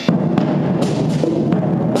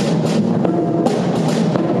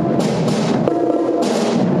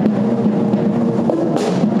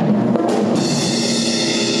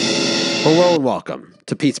Hello and welcome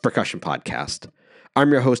to Pete's Percussion Podcast.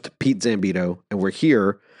 I'm your host, Pete Zambito, and we're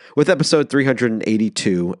here with episode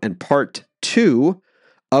 382 and part 2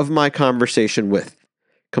 of my conversation with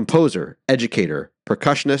composer, educator,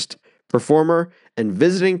 percussionist, performer, and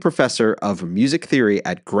visiting professor of music theory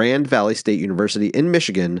at Grand Valley State University in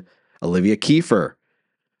Michigan, Olivia Kieffer.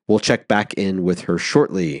 We'll check back in with her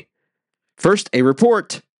shortly. First, a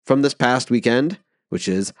report from this past weekend, which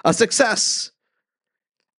is a success.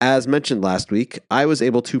 As mentioned last week, I was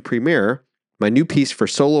able to premiere my new piece for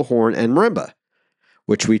solo horn and marimba,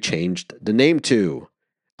 which we changed the name to.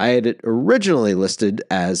 I had it originally listed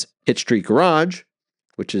as Hit Street Garage,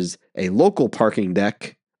 which is a local parking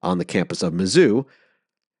deck on the campus of Mizzou,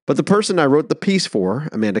 but the person I wrote the piece for,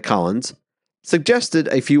 Amanda Collins, suggested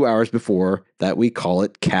a few hours before that we call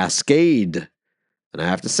it Cascade. And I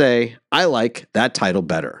have to say, I like that title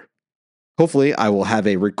better. Hopefully, I will have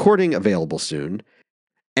a recording available soon,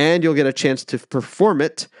 and you'll get a chance to perform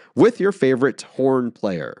it with your favorite horn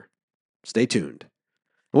player. Stay tuned.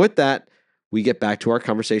 With that, we get back to our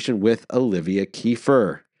conversation with Olivia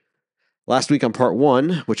Kieffer. Last week on part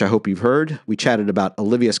 1, which I hope you've heard, we chatted about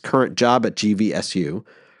Olivia's current job at GVSU,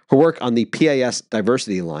 her work on the PAS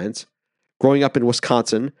Diversity Alliance, growing up in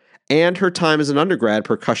Wisconsin, and her time as an undergrad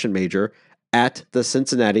percussion major at the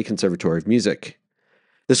Cincinnati Conservatory of Music.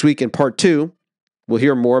 This week in part 2, we'll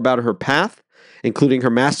hear more about her path, including her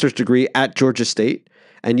master's degree at Georgia State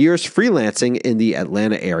and years freelancing in the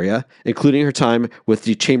Atlanta area, including her time with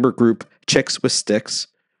the chamber group Chicks with Sticks,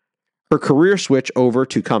 her career switch over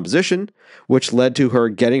to composition, which led to her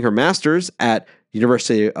getting her master's at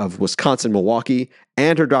University of Wisconsin-Milwaukee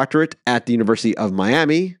and her doctorate at the University of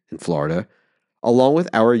Miami in Florida, along with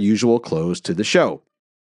our usual close to the show.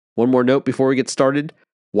 One more note before we get started.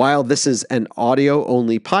 While this is an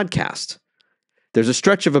audio-only podcast, there's a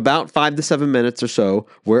stretch of about 5 to 7 minutes or so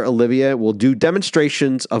where Olivia will do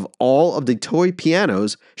demonstrations of all of the toy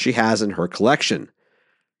pianos she has in her collection.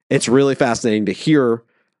 It's really fascinating to hear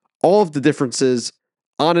all of the differences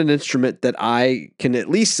on an instrument that I can at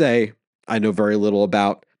least say I know very little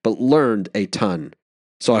about, but learned a ton.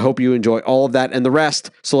 So I hope you enjoy all of that and the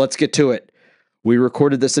rest. So let's get to it. We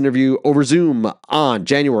recorded this interview over Zoom on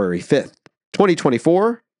January 5th,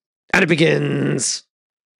 2024, and it begins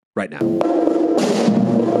right now.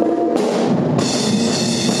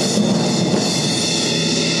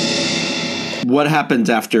 What happens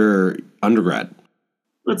after undergrad?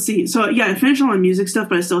 Let's see. So, yeah, I finished all my music stuff,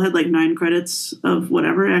 but I still had like 9 credits of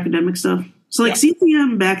whatever academic stuff. So, like,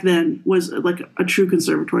 CCM back then was like a true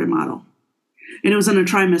conservatory model. And it was on a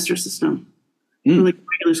trimester system for like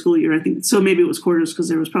regular school year, I think. So maybe it was quarters because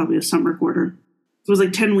there was probably a summer quarter. So it was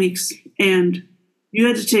like 10 weeks. And you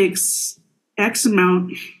had to take X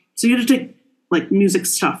amount. So you had to take like music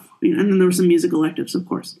stuff. And then there were some music electives, of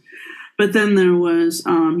course. But then there was,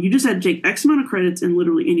 you just had to take X amount of credits and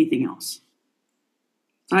literally anything else.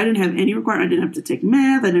 So I didn't have any requirement. I didn't have to take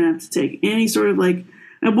math. I didn't have to take any sort of like,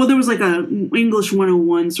 well, there was like a English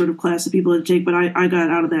 101 sort of class that people had to take, but I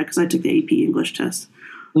got out of that because I took the AP English test.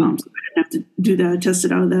 So I didn't have to do that. I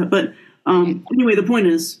tested out of that. But anyway, the point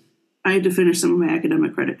is I had to finish some of my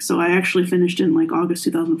academic credits. So I actually finished in like August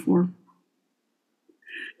 2004.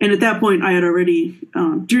 And at that point, I had already,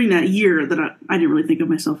 during that year that I didn't really think of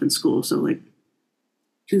myself in school. So like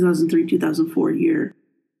 2003, 2004 year,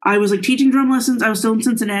 I was like teaching drum lessons. I was still in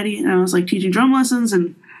Cincinnati and I was like teaching drum lessons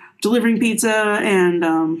and delivering pizza. And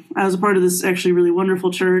I was a part of this actually really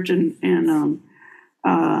wonderful church. And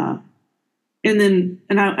I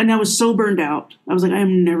was so burned out. I was like, I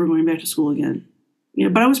am never going back to school again.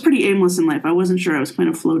 But I was pretty aimless in life. I wasn't sure. I was kind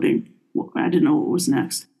of floating. I didn't know what was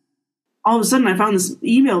next. All of a sudden, I found this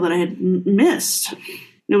email that I had missed.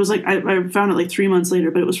 It was like, I found it like 3 months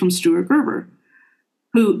later, but it was from Stuart Gerber,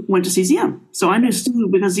 who went to CCM. So I knew Stu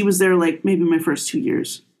because he was there like maybe my first 2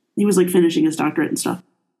 years. He was like finishing his doctorate and stuff.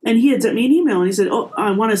 And he had sent me an email and he said, oh,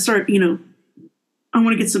 I want to start, I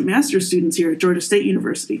want to get some master's students here at Georgia State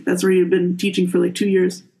University. That's where he had been teaching for like 2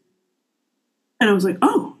 years. And I was like,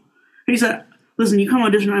 oh. And he said, listen, you come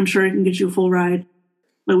audition, I'm sure I can get you a full ride.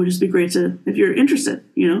 It would just be great if you're interested,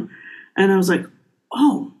 And I was like,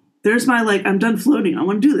 oh, there's my, like, I'm done floating. I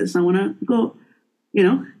want to do this. I want to go,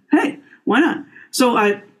 hey, why not? So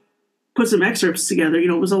I put some excerpts together.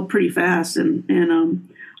 It was all pretty fast. And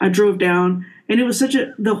I drove down. And it was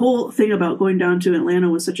the whole thing about going down to Atlanta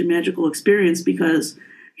was such a magical experience because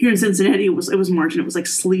here in Cincinnati, it was March and it was like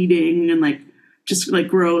sleeting and like just like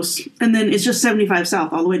gross. And then it's just 75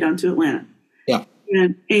 south all the way down to Atlanta. Yeah.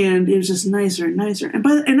 And it was just nicer and nicer.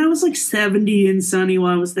 And I was like 70 and sunny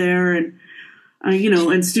while I was there. And,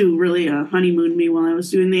 and Stu really honeymooned me while I was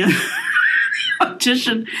doing the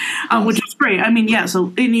audition, which was Right. I mean, yeah. So,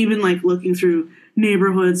 and even like looking through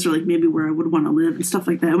neighborhoods or like maybe where I would want to live and stuff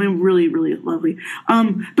like that. I mean, really, really lovely.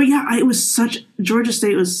 But yeah, it was Georgia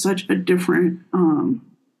State was such a different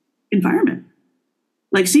environment.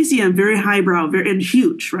 Like CCM, very highbrow, and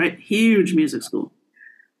huge, right? Huge music school.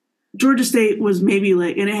 Georgia State was maybe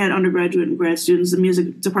like, and it had undergraduate and grad students. The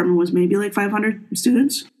music department was maybe like 500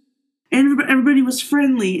 students. And everybody was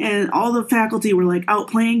friendly, and all the faculty were like out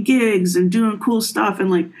playing gigs and doing cool stuff,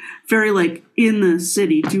 and like very like in the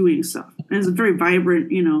city doing stuff. And it's a very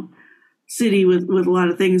vibrant, city with a lot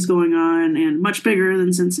of things going on, and much bigger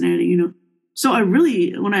than Cincinnati, So I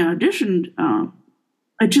really, when I auditioned,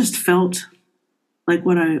 I just felt like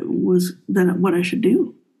what I should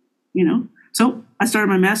do, So I started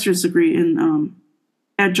my master's degree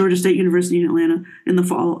at Georgia State University in Atlanta in the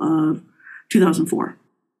fall of 2004.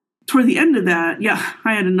 Toward the end of that,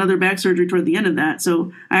 I had another back surgery toward the end of that.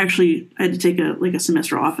 So I had to take a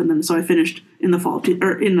semester off. And then, so I finished in the fall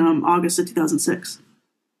in August of 2006.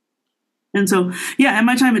 And so, at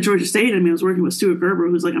my time at Georgia State, I was working with Stuart Gerber,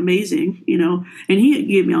 who's like amazing, and he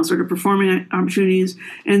gave me all sort of performing opportunities.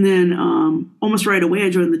 And then almost right away, I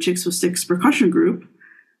joined the Chicks with Sticks percussion group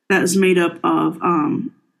that is made up of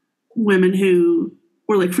women who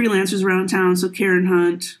were like freelancers around town. So Karen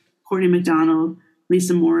Hunt, Courtney McDonald,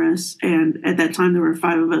 Lisa Morris, and at that time there were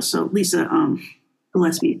 5 of us. So Lisa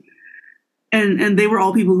Gillespie, and they were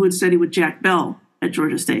all people who had studied with Jack Bell at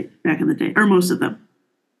Georgia State back in the day, or most of them.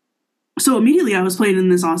 So immediately I was playing in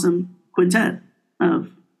this awesome quintet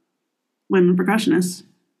of women percussionists,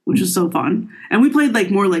 which is so fun. And we played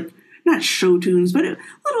like more like not show tunes, but a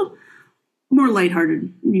little more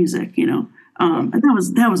lighthearted music, And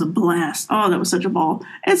that was a blast. Oh, that was such a ball.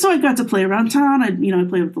 And so I got to play around town. I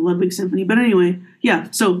played with the Ludwig Symphony. But anyway,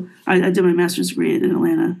 so I did my master's degree in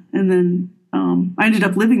Atlanta. And then I ended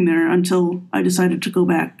up living there until I decided to go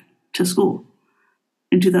back to school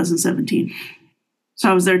in 2017. So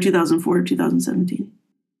I was there 2004 to 2017.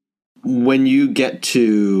 When you get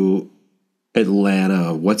to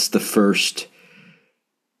Atlanta, what's the first,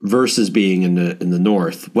 versus being in the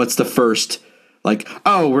North, what's the first, like,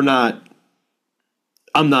 oh,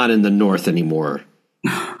 I'm not in the North anymore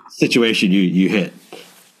situation you hit?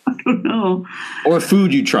 I don't know. Or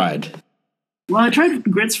food you tried? Well, I tried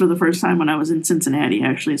grits for the first time when I was in Cincinnati,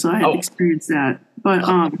 actually, so I had experienced that.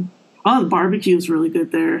 But the barbecue is really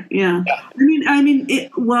good there. Yeah.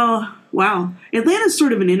 Wow. Atlanta's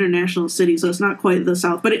sort of an international city, so it's not quite the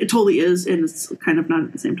South, but it totally is, and it's kind of not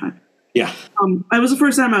at the same time. Yeah. I was the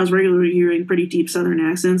first time I was regularly hearing pretty deep Southern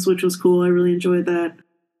accents, which was cool. I really enjoyed that.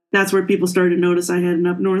 That's where people started to notice I had an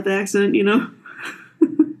up north accent,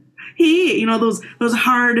 Hey, those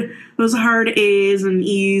hard A's and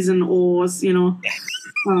E's and O's,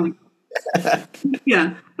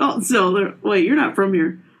 Yeah. Oh, so wait, you're not from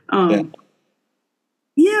here. I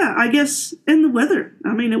guess. And the weather.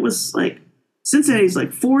 It was like Cincinnati's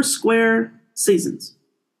like 4 square seasons.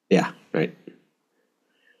 Yeah. Right.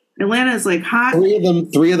 Atlanta is like hot. 3 of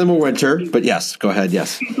them are winter, but yes, go ahead.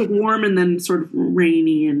 Yes. It's like warm and then sort of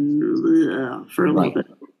rainy and for a little bit.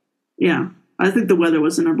 Yeah. I think the weather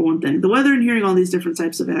was the number one thing. The weather and hearing all these different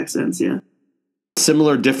types of accents. Yeah.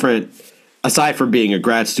 Similar, different, aside from being a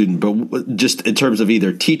grad student, but just in terms of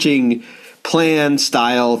either teaching plan,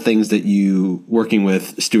 style, things that you working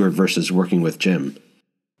with Stuart versus working with Jim.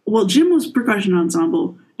 Well, Jim was percussion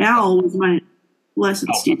ensemble. Al was my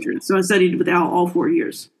lessons teacher. So I studied with Al all 4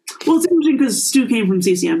 years. Well, it's interesting because Stu came from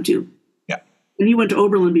CCM too. Yeah. And he went to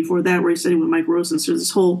Oberlin before that, where he studied with Mike Rosen. So there's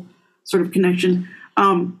this whole sort of connection.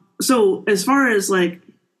 So as far as like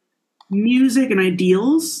music and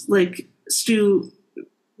ideals, like Stu,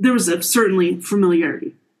 there was certainly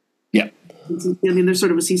familiarity. Yeah. There's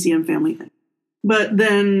sort of a CCM family thing. But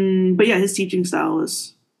his teaching style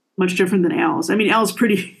is much different than Al's.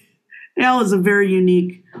 Al is a very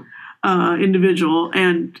unique individual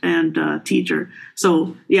and teacher.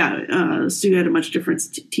 So Stu had a much different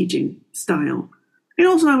teaching style. And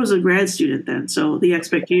also I was a grad student then, so the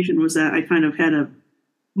expectation was that I kind of had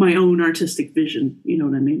my own artistic vision. You know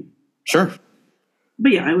what I mean? Sure.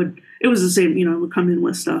 But it was the same. I would come in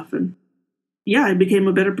with stuff, and I became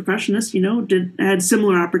a better percussionist. Had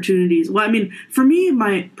similar opportunities. Well, for me,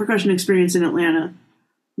 my percussion experience in Atlanta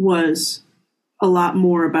was a lot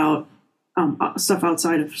more about stuff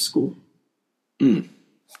outside of school. Mm.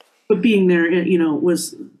 But being there,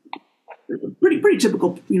 was pretty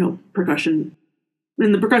typical, percussion.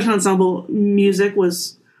 And the percussion ensemble music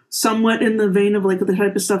was somewhat in the vein of like the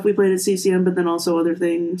type of stuff we played at CCM, but then also other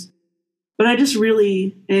things. But I just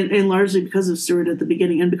really, and largely because of Stuart at the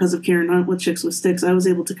beginning and because of Karen Hunt with Chicks with Sticks, I was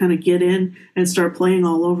able to kind of get in and start playing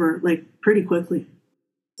all over like pretty quickly.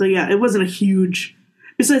 So yeah, it wasn't a huge.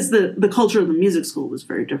 Besides the culture of the music school was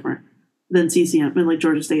very different than CCM and like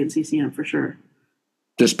Georgia State and CCM for sure.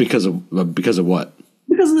 Just because of what? Because of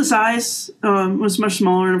the size, it was much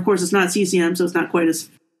smaller, and of course it's not CCM, so it's not quite as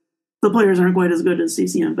the players aren't quite as good as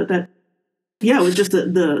CCM. But it was just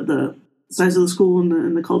the size of the school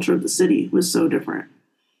and the culture of the city was so different.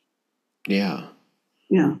 Yeah.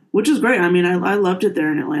 Yeah, which is great. I mean, I loved it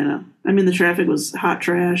there in Atlanta. I mean, the traffic was hot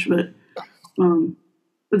trash, but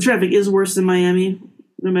the traffic is worse than Miami,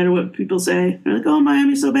 no matter what people say. They're like, oh,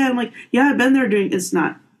 Miami's so bad. I'm like, yeah, I've been there it's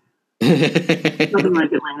not. Nothing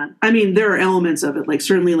like Atlanta. I mean, there are elements of it, like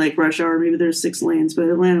certainly like rush hour, maybe there's 6 lanes, but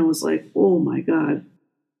Atlanta was like, oh my God.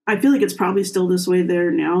 I feel like it's probably still this way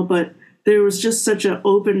there now, but there was just such an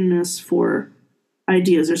openness for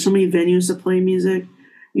ideas. There's so many venues to play music.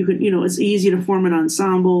 You could, it's easy to form an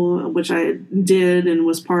ensemble, which I did and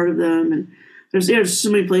was part of them. And there's so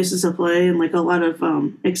many places to play and like a lot of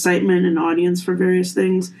excitement and audience for various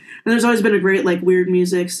things. And there's always been a great like weird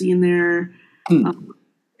music scene there.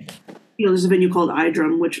 There's a venue called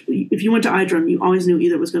iDrum, which if you went to iDrum, you always knew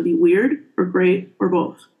either it was going to be weird or great or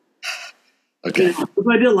both. Okay. So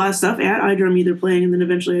I did a lot of stuff at iDrum, either playing, and then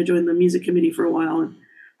eventually I joined the music committee for a while. And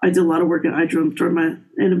I did a lot of work at iDrum toward my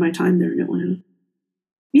end of my time there in Atlanta.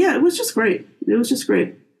 Yeah, it was just great. It was just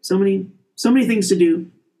great. So many things to do.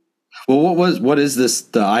 Well, what is this,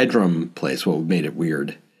 the iDrum place? What made it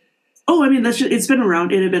weird? Oh, I mean, it's been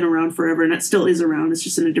around. It had been around forever, and it still is around. It's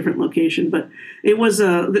just in a different location. But it's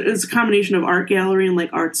a combination of art gallery and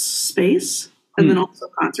like art space, and then also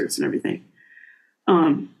concerts and everything.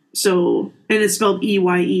 And it's spelled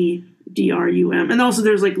EYEDRUM, and also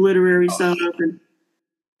there's like literary stuff. And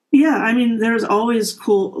yeah, I mean, there's always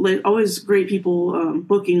always great people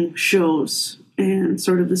booking shows, and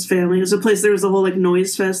sort of this family. There's a place. There was a whole like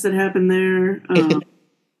noise fest that happened there.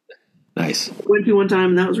 Nice. Went to one time,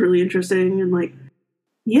 and that was really interesting. And like,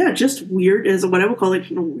 yeah, just weird as what I would call like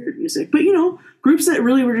weird music, but groups that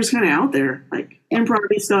really were just kind of out there, like improv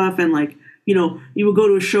stuff, and like you would go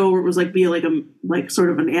to a show where it was like be like sort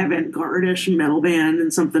of an avant-garde-ish metal band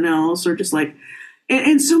and something else, or just like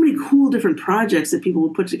and so many cool different projects that people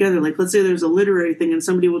would put together. Like let's say there's a literary thing, and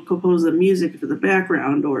somebody would compose the music for the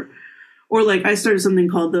background, or like I started something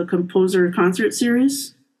called the Composer Concert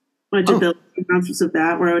Series. I did the concerts of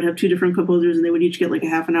that, where I would have 2 different composers, and they would each get like a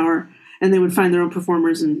half an hour, and they would find their own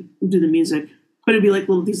performers and do the music. But it'd be like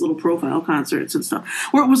these little profile concerts and stuff,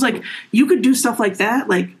 where it was like you could do stuff like that,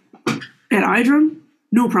 like at iDrum,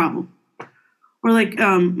 no problem. Or like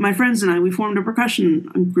my friends and I, we formed a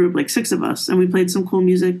percussion group, like 6 of us, and we played some cool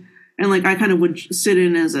music. And like I kind of would sit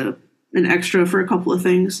in as an extra for a couple of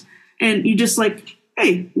things, and you just like,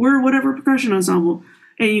 hey, we're whatever percussion ensemble,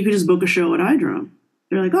 and you could just book a show at iDrum.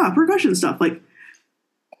 They're like, percussion stuff, like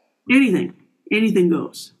anything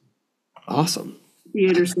goes. Awesome.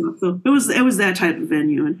 Theater stuff. So it was that type of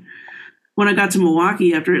venue. And when I got to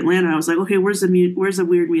Milwaukee after Atlanta, I was like, okay, where's the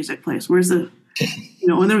weird music place? Where's the,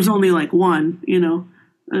 and there was only like one,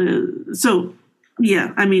 so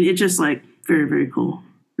yeah, I mean, it's just like very, very cool.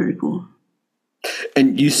 Very cool.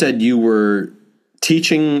 And you said you were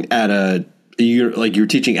teaching you were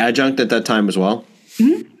teaching adjunct at that time as well?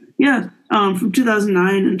 Mm-hmm. Yeah. From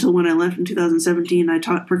 2009 until when I left in 2017, I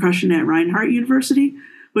taught percussion at Reinhardt University,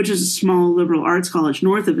 which is a small liberal arts college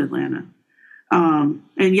north of Atlanta.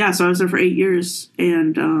 And yeah, so I was there for 8 years,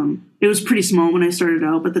 and it was pretty small when I started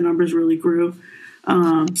out, but the numbers really grew.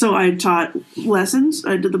 So I taught lessons.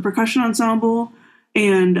 I did the percussion ensemble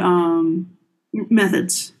and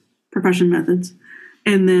percussion methods.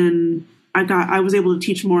 And then I was able to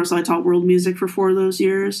teach more, so I taught world music for 4 of those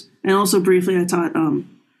years. And also briefly I taught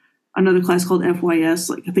another class called FYS,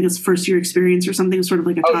 like I think it's first year experience or something, sort of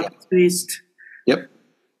like a topics-based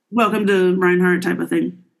welcome to Reinhardt type of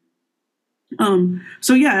thing.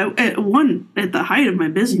 So yeah, at the height of my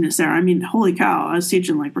busyness there, I mean, holy cow, I was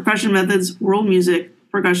teaching like percussion methods, world music,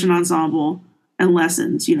 percussion ensemble, and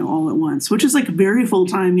lessons, all at once, which is like very full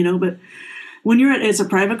time, but when it's a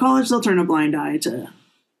private college, they'll turn a blind eye to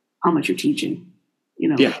how much you're teaching,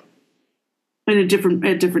 Yeah. And at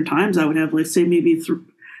different times, I would have, like, say maybe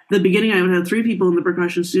the beginning, I would have 3 people in the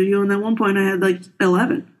percussion studio, and at one point I had like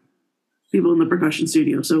 11 people in the percussion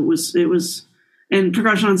studio. So it was, and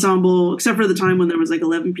percussion ensemble, except for the time when there was like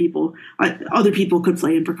 11 people, other people could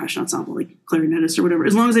play in percussion ensemble, like clarinetists or whatever.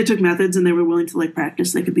 As long as they took methods and they were willing to like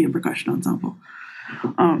practice, they could be in percussion ensemble,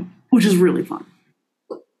 which is really fun.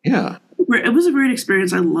 Yeah. It was a great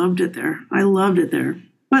experience. I loved it there.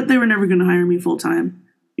 But they were never going to hire me full time.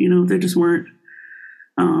 They just weren't.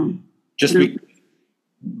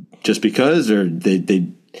 Just because, or they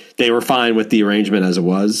they were fine with the arrangement as it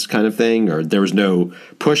was, kind of thing, or there was no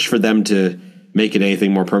push for them to make it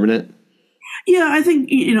anything more permanent? Yeah, I think,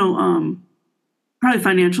 probably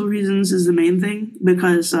financial reasons is the main thing,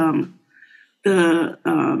 because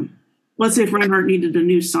let's say if Reinhardt needed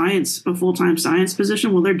a full-time science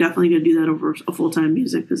position, well, they're definitely going to do that over a full-time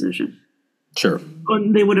music position. Sure.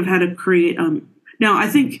 And they would have had to create. Now, I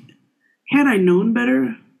think, had I known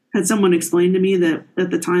better, had someone explained to me that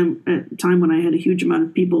at the time when I had a huge amount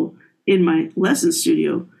of people in my lesson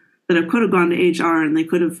studio, that I could have gone to HR and they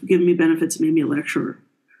could have given me benefits and made me a lecturer.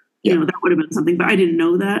 Yeah. That would have been something. But I didn't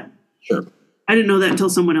know that. Sure. I didn't know that until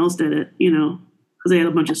someone else did it, because they had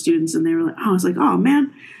a bunch of students and they were like, I was like, oh,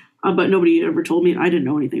 man. But nobody ever told me. I didn't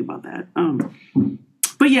know anything about that.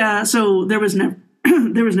 But yeah, so there was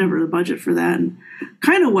never a budget for that. And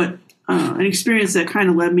kind of what an experience that kind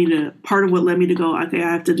of led me to, part of what led me to go, okay,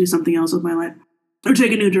 I have to do something else with my life or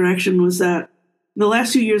take a new direction, was that the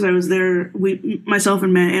last 2 years I was there, myself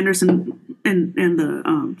and Matt Anderson and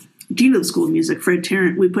the dean of the School of Music, Fred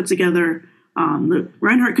Tarrant, we put together the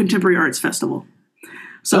Reinhardt Contemporary Arts Festival.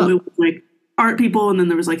 So it was like art people, and then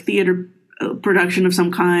there was like theater production of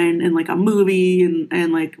some kind, and like a movie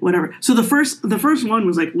and like whatever. So the first one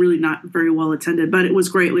was like really not very well attended, but it was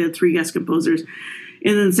great. We had 3 guest composers,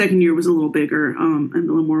 and then the second year was a little bigger and a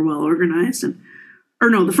little more well organized.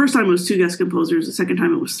 The first time it was 2 guest composers. The second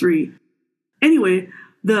time it was 3. Anyway,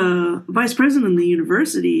 the vice president of the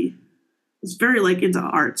university is very like into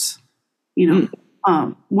arts,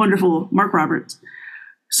 wonderful Mark Roberts.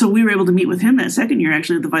 So we were able to meet with him that second year,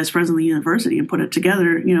 actually, the vice president of the university, and put it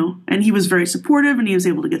together, and he was very supportive, and he was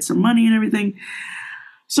able to get some money and everything.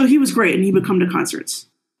 So he was great, and he would come to concerts,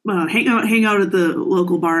 hang out at the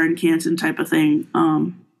local bar in Canton type of thing.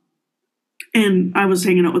 And I was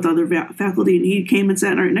hanging out with other faculty, and he came and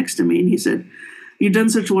sat right next to me, and he said, "You've done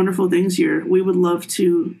such wonderful things here. We would love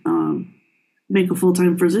to make a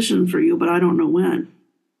full-time position for you, but I don't know when."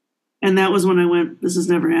 And that was when I went, this is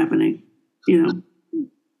never happening,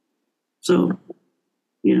 So,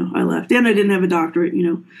 I left. And I didn't have a doctorate,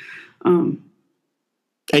 And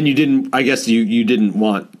you didn't, I guess you didn't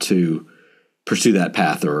want to pursue that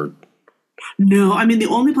path, or? No, I mean, the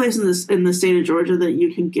only place in the state of Georgia that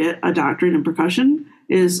you can get a doctorate in percussion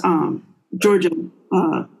is Georgia,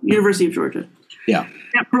 University of Georgia. Yeah.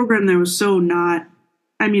 That program there was so not,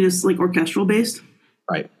 it's like orchestral based.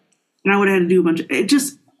 Right. And I would have had to do a bunch of, it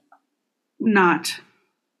just not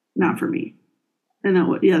for me. And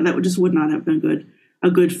that just would not have been a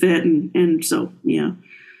good fit. And so, yeah.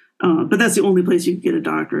 But that's the only place you could get a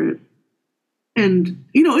doctorate. And,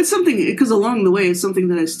 it's something, because along the way, it's something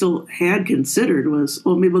that I still had considered was,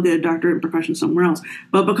 well, maybe I'll get a doctorate in percussion somewhere else.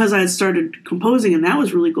 But because I had started composing and that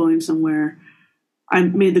was really going somewhere, I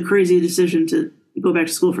made the crazy decision to go back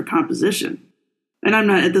to school for composition. And I'm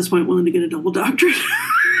not at this point willing to get a double doctorate.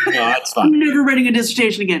 No, that's fine. I'm never writing a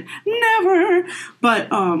dissertation again. Never. But,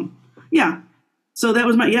 yeah. So that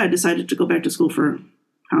was I decided to go back to school for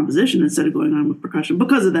composition instead of going on with percussion.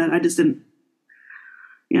 Because of that, I just didn't.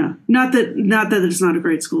 Yeah, not that it's not a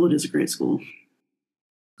great school. It is a great school.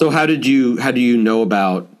 So how do you know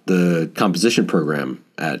about the composition program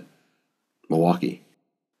at Milwaukee?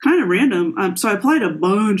 Kind of random. So I applied a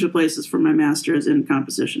bunch of places for my master's in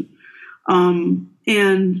composition.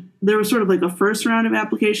 And there was sort of like a first round of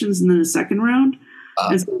applications and then a second round.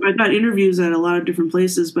 And so I got interviews at a lot of different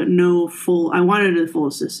places, but I wanted a full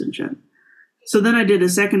assistantship. So then I did a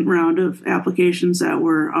second round of applications that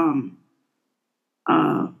were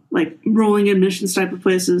like rolling admissions type of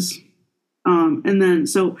places. And then,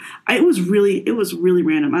 so it was really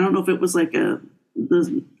random. I don't know if it was like one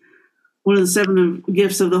of the 7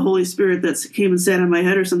 gifts of the Holy Spirit that came and sat on my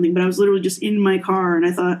head or something, but I was literally just in my car and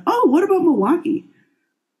I thought, oh, what about Milwaukee?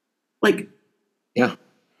 Like, yeah.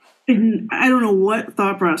 And I don't know what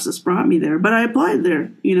thought process brought me there, but I applied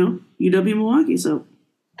there, UW Milwaukee. So,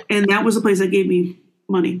 and that was a place that gave me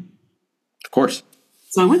money. Of course.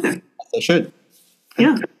 So I went there. They should.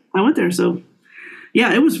 Yeah, I went there. So,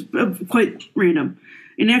 yeah, it was quite random.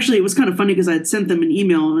 And actually, it was kind of funny because I had sent them an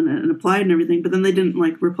email and applied and everything, but then they didn't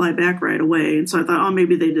reply back right away. And so I thought, oh,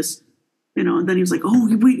 maybe they just, and then he was like, oh,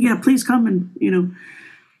 yeah, please come. And,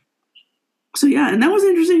 so yeah, and that was an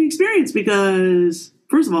interesting experience because,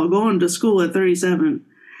 first of all, going to school at 37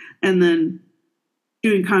 and then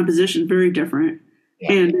doing composition, very different.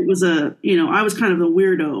 Yeah. And it was I was kind of a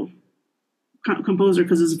weirdo composer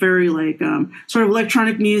because it's very sort of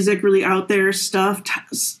electronic music, really out there stuff,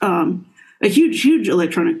 a huge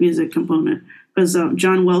electronic music component because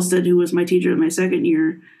John Wellstead, who was my teacher in my second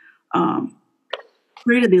year,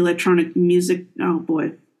 created the electronic music. Oh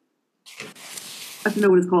boy. I don't know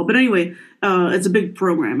what it's called, but anyway, it's a big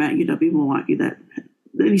program at UW Milwaukee that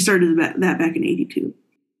he started that back in '82.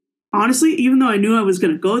 Honestly, even though I knew I was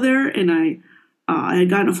going to go there, and I had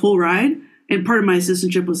gotten a full ride, and part of my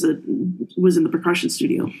assistantship was in the percussion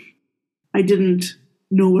studio, I didn't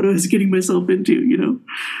know what I was getting myself into,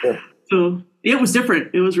 Yeah. So yeah, it was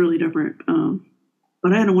different. It was really different.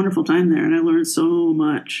 But I had a wonderful time there, and I learned so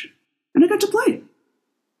much, and I got to play.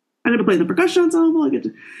 I got to play in the percussion ensemble.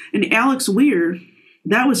 And Alex Weir,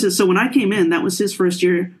 that was his. So when I came in, that was his first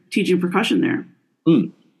year teaching percussion there.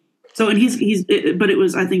 Mm. So, and but it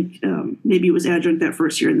was, I think, maybe it was adjunct that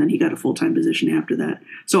first year, and then he got a full-time position after that.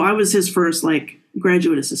 So I was his first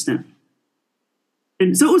graduate assistant.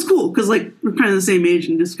 And so it was cool because we're kind of the same age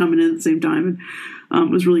and just coming in at the same time. And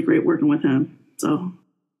it was really great working with him. So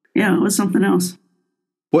yeah, it was something else.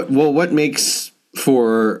 What makes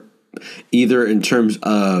for either in terms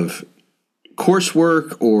of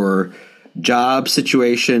coursework or job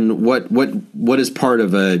situation, what is part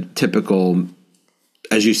of a typical,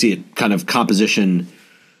 as you see it, kind of composition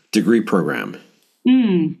degree program?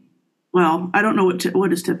 Well, I don't know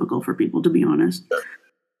what is typical for people, to be honest.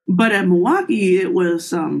 But at Milwaukee, it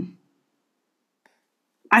was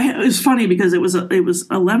it was funny because it was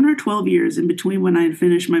 11 or 12 years in between when I had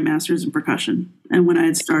finished my master's in percussion and when I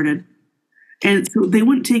had started, and so they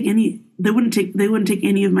wouldn't take any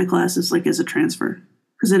of my classes as a transfer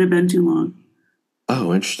because it had been too long.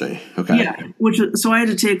 Oh, interesting. Okay. Yeah, so I had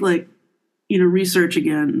to take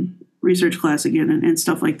research class again, and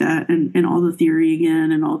stuff like that, and all the theory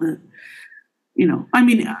again, and all the. I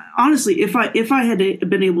mean, honestly, if I had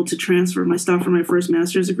been able to transfer my stuff from my first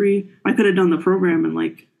master's degree, I could have done the program in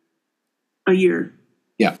a year.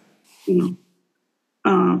 Yeah.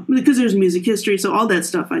 Because there's music history, so all that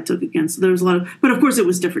stuff I took again. So there was a lot of, but of course it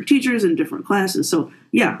was different teachers and different classes. So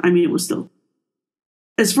yeah, I mean, it was still,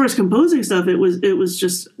 as far as composing stuff, it was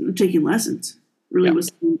just taking lessons. Really was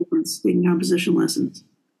taking composition lessons,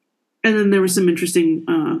 and then there were some interesting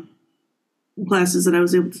classes that I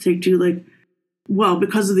was able to take too,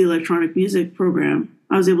 because of the electronic music program,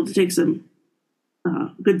 I was able to take some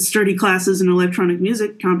good sturdy classes in electronic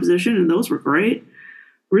music composition, and those were great.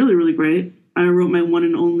 Really, really great. I wrote my one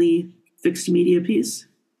and only fixed media piece,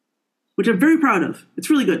 which I'm very proud of. It's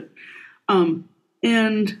really good.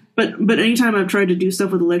 But anytime I've tried to do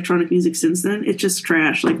stuff with electronic music since then, it's just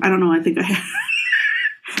trash. I don't know. I think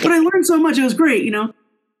but I learned so much. It was great,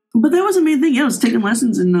 But that was the main thing. Yeah, I was taking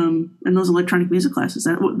lessons in those electronic music classes.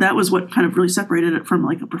 That was what kind of really separated it from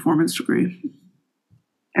a performance degree.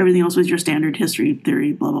 Everything else was your standard history,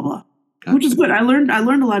 theory, blah blah blah, gotcha. Which is good. I learned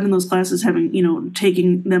a lot in those classes, having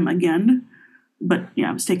taking them again. But yeah,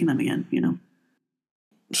 I was taking them again.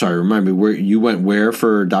 Sorry, remind me where you went. Where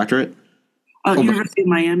for doctorate? University of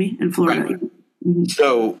Miami in Florida. Right. Mm-hmm.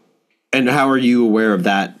 So, and how are you aware of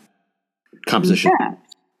that composition? Yeah.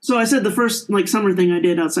 So I said the first summer thing I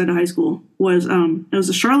did outside of high school was it was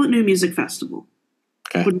a Charlotte New Music Festival.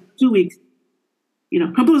 Okay. For 2 weeks.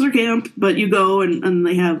 Composer camp, but you go and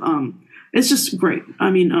they have it's just great. I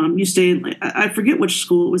mean, you stay in I forget which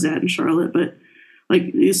school it was at in Charlotte, but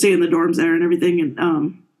you stay in the dorms there and everything,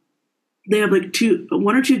 and they have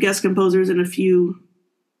one or two guest composers and a few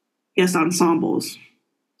guest ensembles.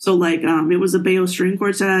 So it was a Bayo string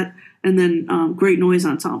quartet and then Great Noise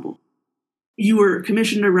Ensemble. You were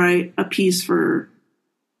commissioned to write a piece for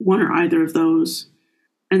one or either of those.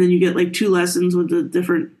 And then you get 2 lessons with the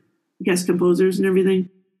different guest composers and everything.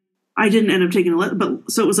 I didn't end up taking a lesson, but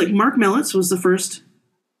so it was Mark Mellitz was the first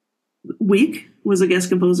week, was a guest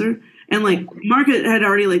composer. And Mark had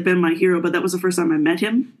already been my hero, but that was the first time I met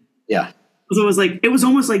him. Yeah. So it was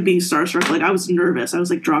almost like being starstruck. I was nervous. I was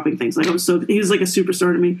dropping things. He was a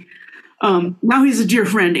superstar to me. Now he's a dear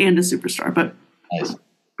friend and a superstar, but nice.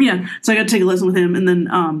 Yeah. So I got to take a lesson with him. And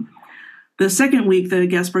then the second week, the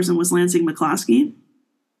guest person was Lansing McCloskey.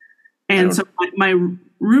 And so my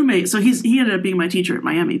roommate, so he ended up being my teacher at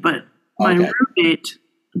Miami, but my roommate,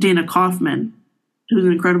 Dana Kaufman, who's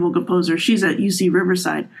an incredible composer, she's at UC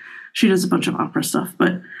Riverside. She does a bunch of opera stuff,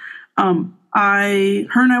 but her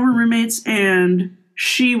and I were roommates, and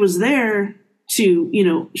she was there to,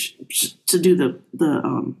 to do the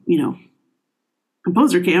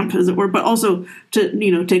composer camp, as it were, but also to,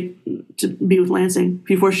 to be with Lansing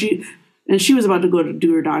before she was about to go to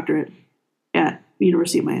do her doctorate at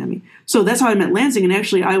University of Miami. So that's how I met Lansing. And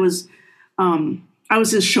actually I was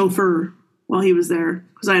his chauffeur while he was there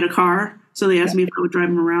because I had a car. So they asked me if I would drive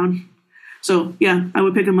him around. So yeah, I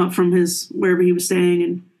would pick him up from wherever he was staying,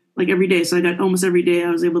 and every day. So I got almost every day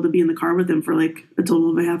I was able to be in the car with him for a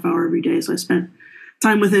total of a half hour every day. So I spent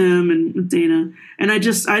time with him and with Dana. And I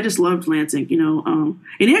just loved Lansing,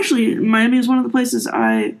 and actually Miami was one of the places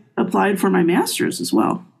I applied for my master's as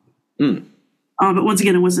well. But once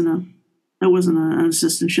again, it wasn't an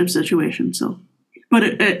assistantship situation. So, but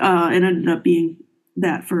it ended up being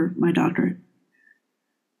that for my doctorate.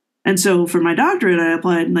 And so for my doctorate, I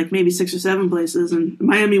applied in like maybe 6 or 7 places, and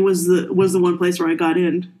Miami was the one place where I got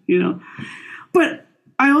in, But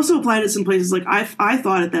I also applied at some places like I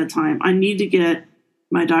thought at that time I need to get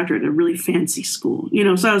my doctorate at a really fancy school,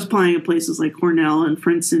 So I was applying at places like Cornell and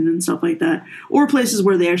Princeton and stuff like that, or places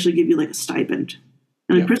where they actually give you like a stipend.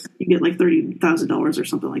 And at Princeton, you get like $30,000 or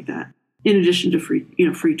something like that, in addition to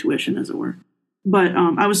free tuition, as it were. But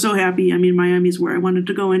I was so happy. I mean, Miami's where I wanted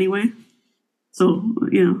to go anyway. So,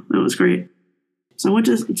 that was great. So I went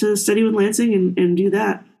to study with Lansing and do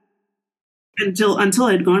that. Until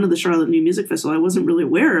I had gone to the Charlotte New Music Festival, I wasn't really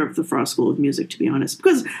aware of the Frost School of Music, to be honest,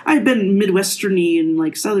 because I've been Midwesterny and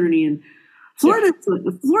like Southerny, and Florida.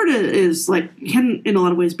 Yeah. Florida is like can in a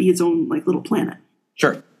lot of ways be its own like little planet.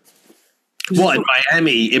 Sure. Well, and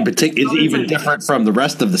Miami in particular is even different from the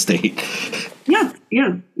rest of the state. Yeah.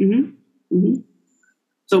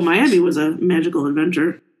 So Miami was a magical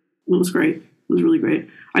adventure. It was great. It was really great.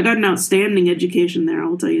 I got an outstanding education there. I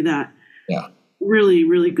will tell you that. Yeah. Really,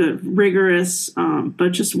 really good, rigorous,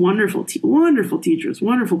 but just wonderful teachers,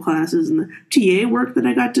 wonderful classes, and the TA work that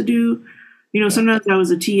I got to do. Sometimes I was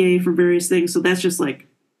a TA for various things, so that's just like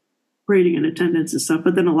grading and attendance and stuff.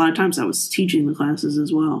 But then a lot of times I was teaching the classes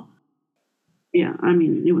as well. Yeah, I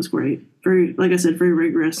mean, it was great. Very, like I said, very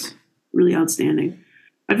rigorous, really outstanding.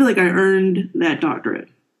 I feel like I earned that doctorate.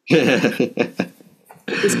 This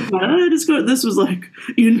was like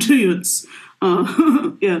intense.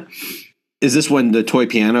 Yeah. Is this when the toy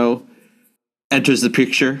piano enters the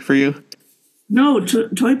picture for you? No,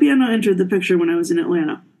 toy piano entered the picture when I was in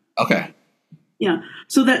Atlanta. Okay. Yeah.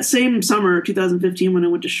 So that same summer, 2015, when I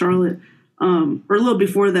went to Charlotte, or a little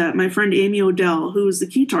before that, my friend Amy Odell, who was the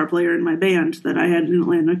guitar player in my band that I had in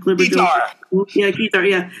Atlanta, Guitar. Yeah, guitar.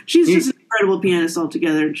 Yeah, she's just an incredible pianist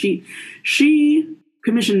altogether. She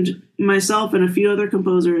commissioned myself and a few other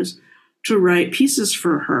composers to write pieces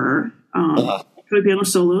for her, toy piano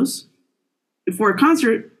solos, for a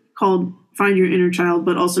concert called Find Your Inner Child,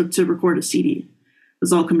 but also to record a CD. It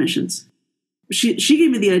was all commissions. She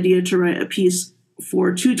gave me the idea to write a piece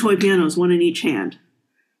for 2 toy pianos, one in each hand.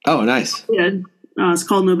 Oh, nice. Yeah, it's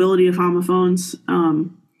called Nobility of Homophones,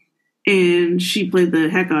 and she played the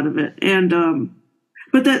heck out of it. And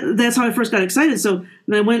but that's how I first got excited. So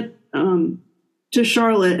then I went to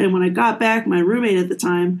Charlotte, and when I got back, my roommate at the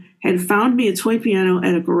time had found me a toy piano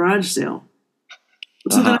at a garage sale.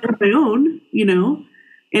 So then I had my own,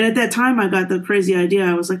 And at that time, I got the crazy idea.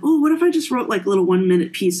 I was like, oh, what if I just wrote like little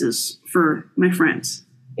 1-minute pieces for my friends?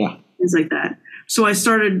 Yeah. Things like that. So I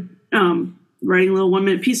started writing little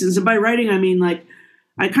 1-minute pieces. And by writing, I mean like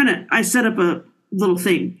I set up a little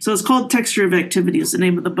thing. So it's called Texture of Activity is the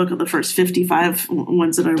name of the book of the first 55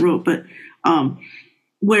 ones that I wrote. But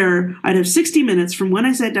where I'd have 60 minutes from when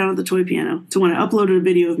I sat down at the toy piano to when I uploaded a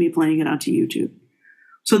video of me playing it onto YouTube.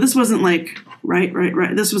 So this wasn't like, right.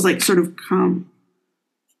 This was like sort of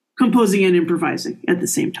composing and improvising at the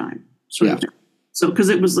same time. Sort of. So, because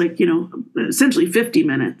it was like, essentially 50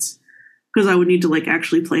 minutes, because I would need to like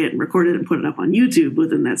actually play it and record it and put it up on YouTube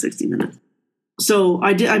within that 60 minutes. So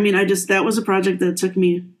that was a project that took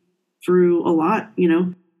me through a lot,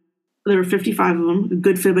 There were 55 of them, a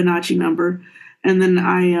good Fibonacci number. And then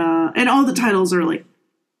and all the titles are like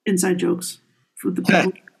inside jokes for the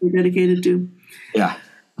people we're dedicated to. Yeah.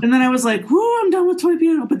 And then I was like, whoo, I'm done with toy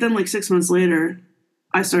piano. But then like 6 months later,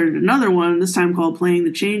 I started another one, this time called Playing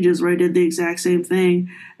the Changes, where I did the exact same thing,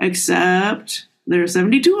 except there are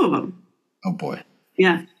 72 of them. Oh, boy.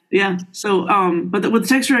 Yeah. So, but with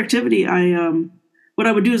Texture Activity, what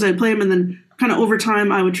I would do is I'd play them, and then kind of over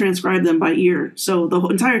time, I would transcribe them by ear. So the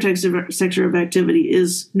entire Texture of Activity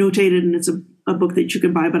is notated, and it's a book that you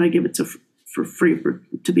can buy, but I give it for free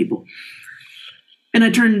to people. And I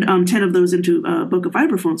turned 10 of those into a book of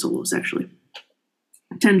vibraphone solos, actually.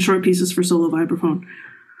 10 short pieces for solo vibraphone.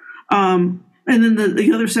 And then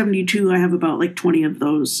the other 72, I have about like 20 of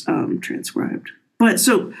those transcribed. But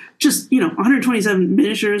so just, 127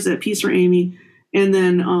 miniatures, that piece for Amy. And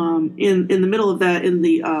then in the middle of that,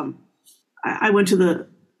 Amy and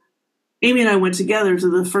I went together to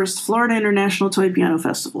the first Florida International Toy Piano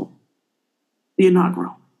Festival, the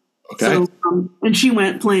inaugural. Okay. So, and she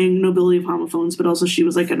went playing Nobility of Homophones, but also she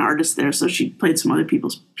was like an artist there, so she played some other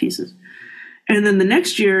people's pieces. And then the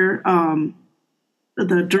next year,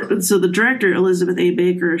 the director, Elizabeth A.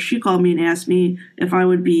 Baker, she called me and asked me if I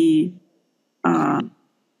would be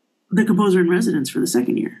the composer in residence for the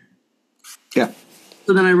second year. Yeah.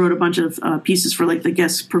 So then I wrote a bunch of pieces for like the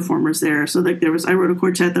guest performers there. So like I wrote a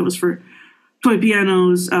quartet that was for toy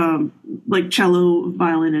pianos, like cello,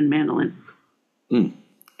 violin, and mandolin,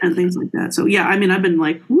 and things like that. So yeah, I mean, I've been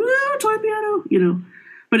like, woo, toy piano,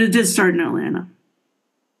 but it did start in Atlanta.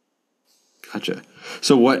 Gotcha.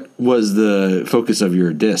 So what was the focus of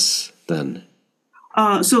your diss then?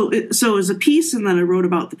 So it was a piece, and then I wrote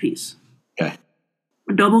about the piece. Okay.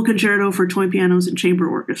 A double concerto for toy pianos and chamber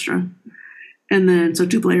orchestra. And then, so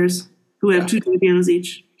 2 players who have 2 toy pianos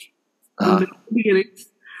each. In the beginning.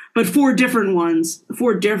 But 4 different ones,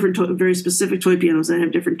 4 different, very specific toy pianos that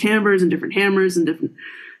have different timbres and different hammers and different,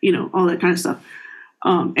 all that kind of stuff.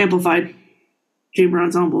 Amplified chamber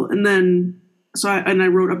ensemble. And then, I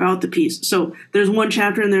wrote about the piece. So there's one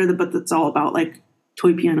chapter in there, but that's all about like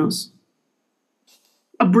toy pianos.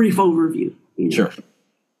 A brief overview. Sure.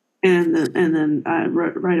 And then I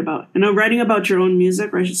write about, writing about your own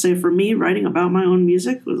music, or I should say for me, writing about my own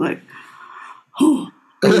music was like,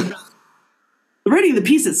 writing the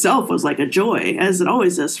piece itself was like a joy, as it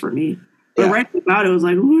always is for me. But writing about it was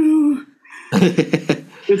like, woo,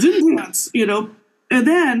 it's intense, And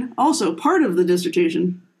then also part of the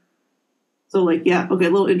dissertation, so like, a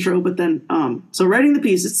little intro, but then, so writing the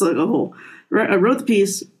piece, it's like a whole, I wrote the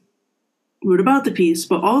piece, wrote about the piece,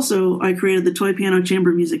 but also I created the toy piano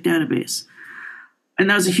chamber music database. And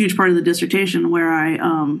that was a huge part of the dissertation where I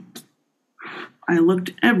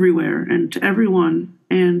looked everywhere and to everyone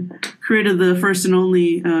and created the first and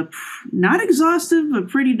only, not exhaustive, but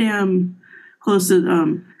pretty damn close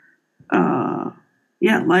to,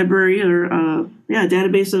 library or,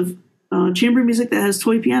 database of chamber music that has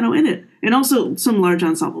toy piano in it, and also some large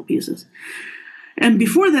ensemble pieces. And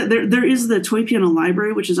before that, there is the toy piano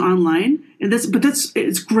library, which is online, and it's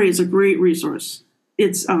great. It's a great resource.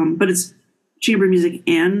 But it's chamber music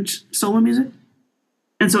and solo music.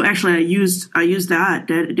 And so actually I used that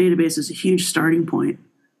database as a huge starting point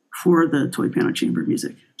for the toy piano chamber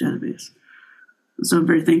music database. So I'm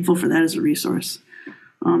very thankful for that as a resource.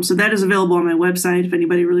 So that is available on my website if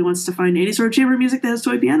anybody really wants to find any sort of chamber music that has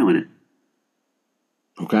toy piano in it.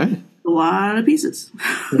 Okay. A lot of pieces.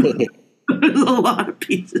 There's a lot of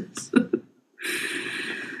pieces.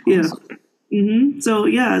 Yeah. Mm-hmm.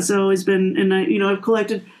 So it's been, and I've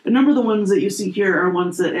collected a number of the ones that you see here are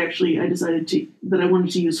ones that actually I decided that I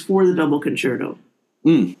wanted to use for the double concerto.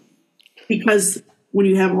 Because when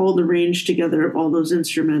you have all the range together of all those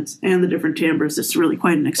instruments and the different timbres, it's really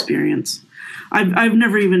quite an experience. I've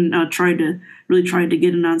never even tried to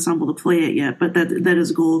get an ensemble to play it yet, but that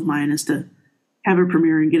is a goal of mine, is to have a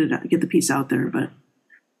premiere and get the piece out there. But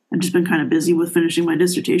I've just been kind of busy with finishing my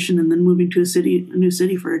dissertation and then moving to a new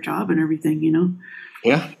city for a job and everything,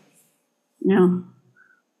 Yeah. Yeah.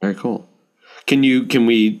 Very cool. Can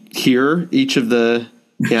we hear each of the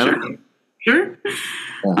piano? Sure.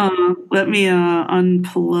 Yeah. Let me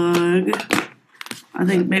unplug. I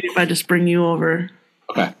think maybe if I just bring you over.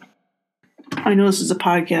 Okay. I know this is a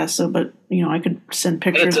podcast, but I could send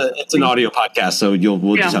pictures. It's an audio podcast, so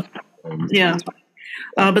we'll just have. Yeah.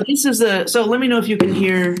 But this is so let me know if you can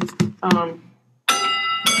hear. Oh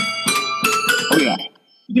yeah.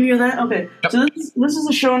 You can hear that? Okay. Yep. So this is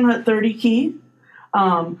a Schoenhut 30 key.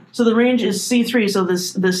 So the range is C3. So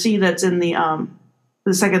the C that's in the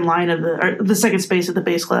second line of the second space of the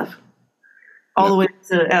bass clef, all the way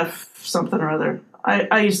to F something or other.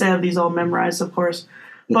 I used to have these all memorized, of course,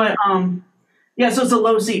 but so it's a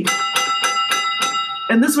low C,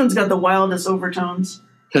 and this one's got the wildest overtones.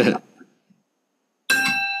 Maybe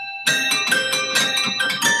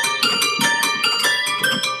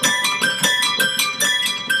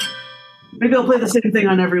I'll play the same thing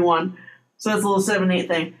on every one. So that's a little 7/8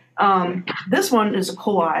 thing. This one is a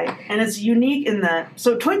Kawai, and it's unique in that,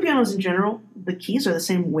 so toy pianos in general, the keys are the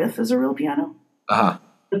same width as a real piano, but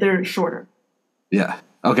they're shorter. Yeah.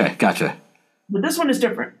 Okay. Gotcha. But this one is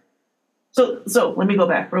different. So let me go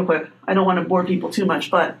back real quick. I don't want to bore people too much,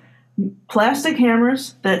 but plastic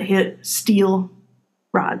hammers that hit steel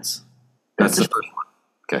rods. That's the first one.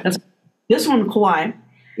 Okay. This one, Kawai.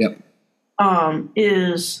 Yep.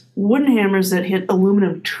 Is wooden hammers that hit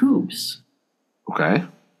aluminum tubes. Okay.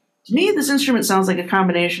 To me, this instrument sounds like a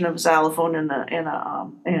combination of a xylophone and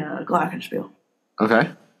a glockenspiel.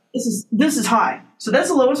 Okay. This is high. So that's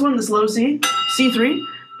the lowest one. This low C, C3.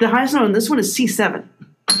 The highest note on this one is C7.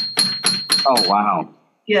 Oh wow.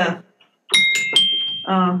 Yeah.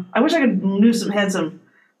 I wish I could had some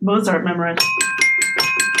Mozart memorized.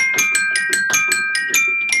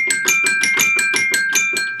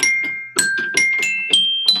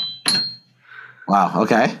 Wow.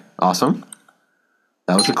 Okay. Awesome.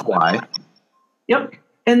 That was a Kawai. Yep.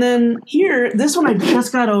 And then here, this one I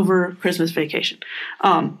just got over Christmas vacation.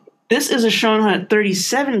 This is a Schoenhut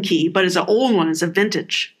 37 key, but it's an old one. It's a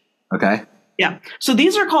vintage. Okay. Yeah. So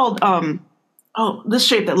these are called, this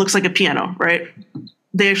shape that looks like a piano, right?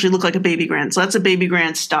 They actually look like a baby grand. So that's a baby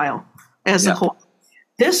grand style as a whole.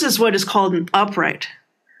 This is what is called an upright.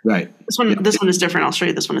 Right. This one is different. I'll show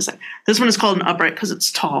you this one in a second. This one is called an upright because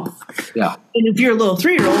it's tall. Yeah. And if you're a little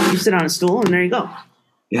 3-year-old, you sit on a stool and there you go.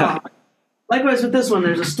 Yeah. Likewise with this one,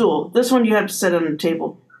 there's a stool. This one you have to sit on a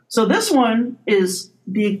table. So this one is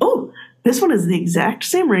this one is the exact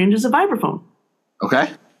same range as a vibraphone.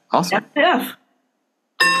 Okay. Awesome. F.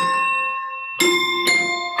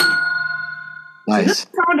 Nice. So this is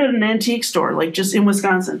found at an antique store, like just in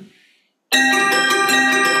Wisconsin.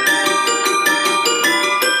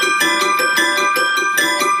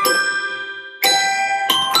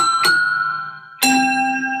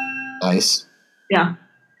 Nice. Yeah.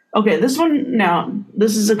 Okay, this one now,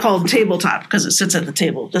 this is called tabletop because it sits at the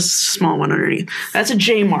table. This small one underneath. That's a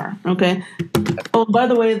Jamar, okay? Oh, by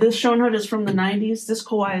the way, this Schoenhut is from the 90s. This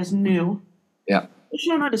Kawai is new. Yeah. This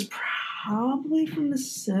Schoenhut is probably from the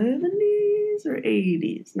 70s or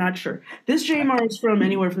 80s. Not sure. This Jamar is from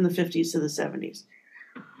anywhere from the 50s to the 70s.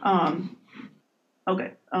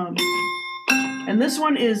 Okay. And this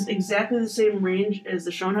one is exactly the same range as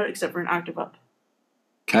the Schoenhut except for an octave up.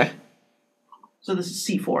 Okay. So this is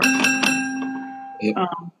C4. Yep.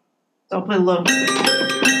 So I'll play low.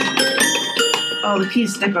 Oh, the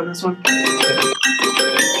keys stick on this one.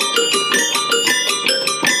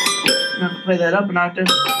 I'm going to play that up an octave.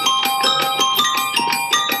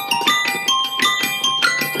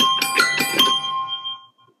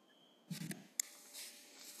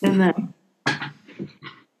 And then I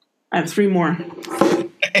have 3 more.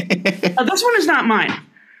 This one is not mine.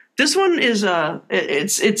 This one is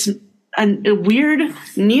it's a weird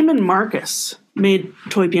Neiman Marcus made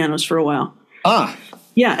toy pianos for a while. Ah.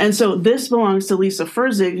 Yeah, and so this belongs to Lisa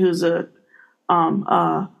Ferzig, who's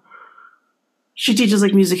she teaches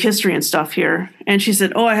like music history and stuff here. And she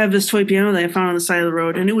said, "Oh, I have this toy piano that I found on the side of the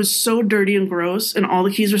road, and it was so dirty and gross, and all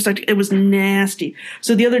the keys were stuck. It was nasty.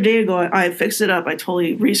 So the other day ago, I fixed it up. I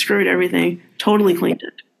totally rescrewed everything, totally cleaned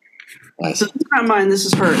it. Nice. So this is not mine. This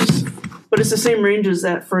is hers, but it's the same range as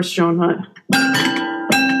that first Schoenhut."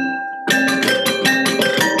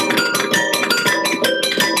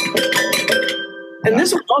 And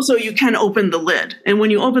this one also, you can open the lid, and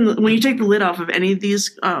when you take the lid off of any of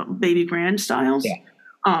these baby grand styles,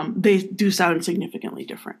 they do sound significantly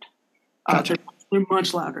different. Gotcha. They're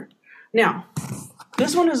much louder. Now,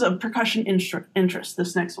 this one is a percussion interest.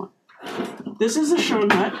 This next one, this is a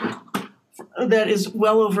Schoenhut that is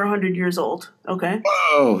well over 100 years old. Okay.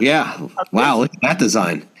 Oh yeah! Wow, look at that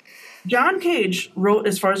design. John Cage wrote,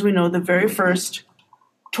 as far as we know, the very first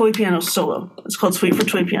toy piano solo. It's called Suite for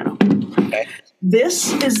Toy Piano. Okay.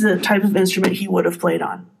 This is the type of instrument he would have played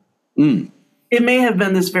on. Mm. It may have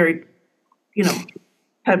been this very,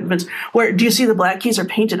 type of instrument. Where do you see the black keys are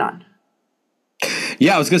painted on?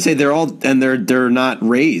 Yeah, I was gonna say they're not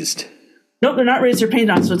raised. Nope, they're not raised. They're painted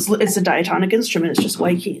on. So it's a diatonic instrument. It's just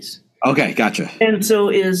white keys. Okay, gotcha. And so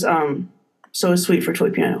is Suite for Toy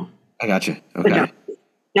Piano. I gotcha. Okay.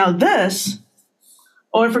 Now this.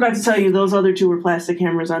 Oh, I forgot to tell you, those other 2 were plastic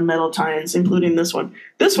hammers on metal tines, including this one.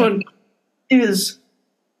 This one is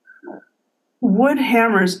wood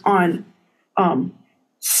hammers on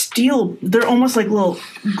steel. They're almost like little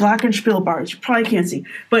glockenspiel bars. You probably can't see,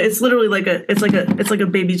 but it's literally like a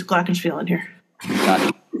baby's glockenspiel in here. Got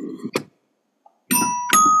it.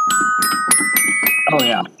 Oh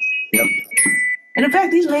yeah. Yep. And in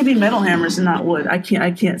fact, these may be metal hammers and not wood. I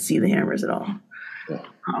can't see the hammers at all. Yeah.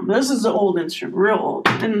 This is an old instrument, real old.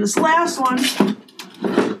 And this last one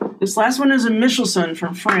is a Michelson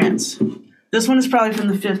from France. This one is probably from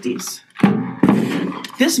the 50s.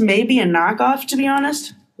 This may be a knockoff, to be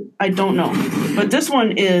honest. I don't know. But this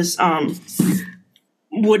one is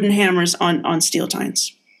wooden hammers on steel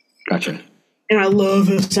tines. Gotcha. And I love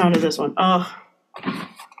the sound of this one. Oh,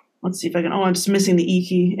 let's see if I can. Oh, I'm just missing the E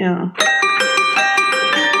key. Yeah.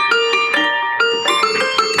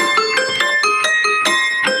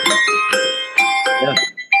 Yeah.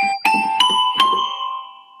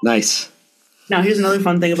 Nice. Now, here's another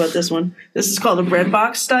fun thing about this one. This is called a bread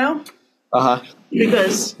box style. Uh-huh.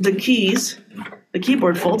 Because the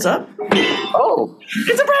keyboard folds up. Oh.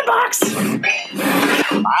 It's a bread box.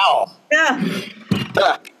 Wow. Yeah.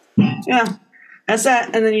 Yeah. That's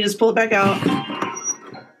that. And then you just pull it back out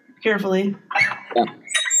carefully. Yeah.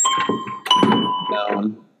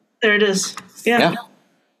 There it is. Yeah.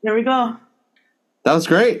 There we go. That was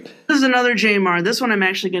great. This is another Jamar. This one I'm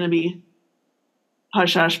actually going to be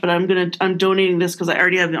hush hush, but I'm donating this because I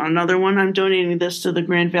already have another one. I'm donating this to the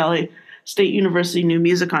Grand Valley State University New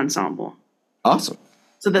Music Ensemble. Awesome.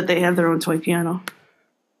 So that they have their own toy piano.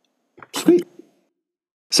 Sweet.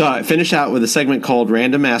 So I finish out with a segment called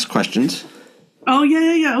Random Ask Questions. Oh,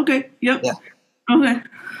 yeah. Okay. Yep. Yeah. Okay.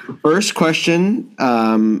 First question,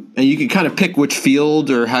 and you can kind of pick which field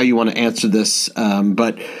or how you want to answer this,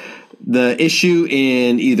 but the issue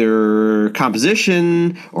in either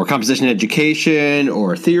composition or composition education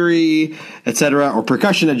or theory, etc., or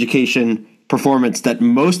percussion education performance that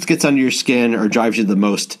most gets under your skin or drives you the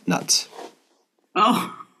most nuts.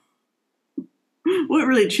 Oh, what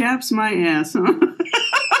really chaps my ass, huh?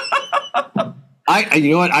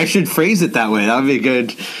 You know what? I should phrase it that way. That would be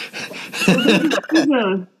good.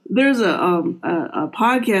 There's a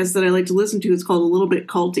podcast that I like to listen to. It's called A Little Bit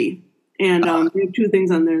Culty. And we have two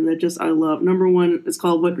things on there that I love. Number one is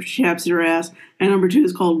called What Chaps Your Ass. And number two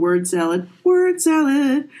is called Word Salad. Word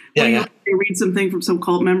Salad. Yeah. They read something from some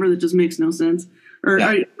cult member that just makes no sense. Or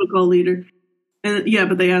a cult leader. And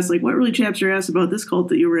but they ask, like, what really chaps your ass about this cult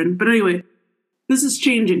that you were in? But anyway, this is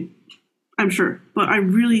changing, I'm sure. But I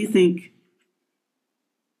really think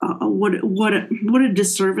what a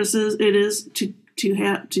disservice it is to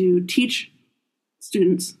teach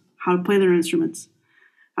students how to play their instruments,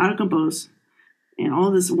 how to compose, and all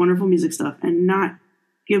this wonderful music stuff, and not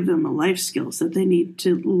give them the life skills that they need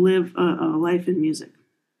to live a life in music.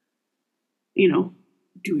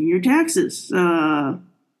 Doing your taxes,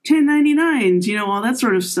 1099s, all that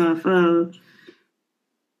sort of stuff. How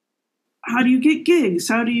do you get gigs?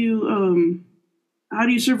 How do you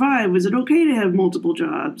survive? Is it okay to have multiple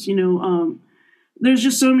jobs? There's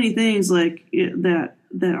just so many things like that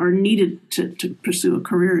are needed to pursue a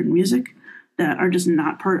career in music that are just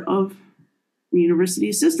not part of the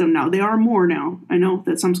university system. Now, they are more now. I know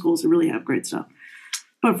that some schools really have great stuff,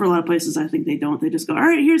 but for a lot of places, I think they don't. They just go, all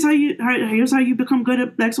right, here's how you become good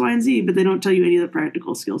at X, Y, and Z, but they don't tell you any of the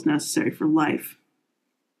practical skills necessary for life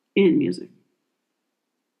in music.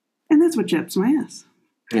 And that's what chaps my ass.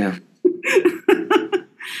 Yeah.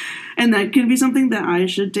 And that can be something that I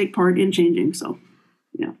should take part in changing. So,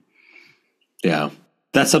 yeah. Yeah.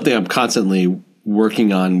 That's something I'm constantly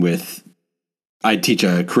working on with. I teach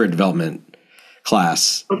a career development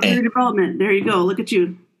class. Career development. There you go. Look at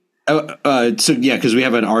you. Because we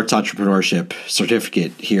have an arts entrepreneurship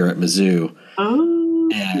certificate here at Mizzou. Oh,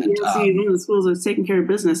 one of the schools that's taking care of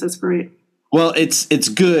business. That's great. Well, it's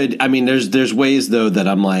good. I mean, there's ways though that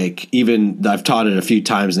I'm like, even I've taught it a few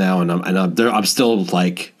times now, and I'm still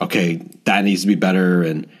like, okay, that needs to be better.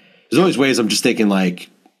 And there's always ways I'm just thinking like,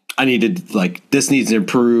 this needs to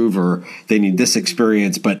improve, or they need this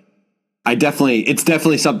experience. But it's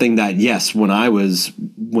definitely something that, yes,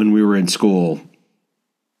 when we were in school,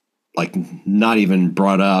 like not even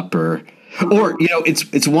brought up or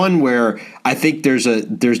it's one where I think there's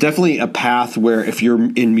definitely a path where if you're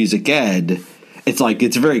in music ed, it's like,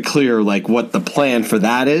 it's very clear, like what the plan for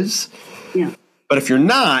that is. Yeah. But if you're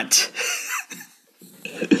not,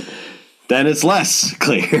 then it's less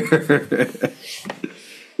clear.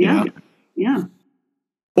 Yeah. Yeah.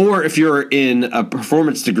 Or if you're in a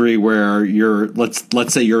performance degree where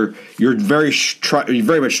let's say you're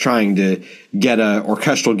very much trying to get a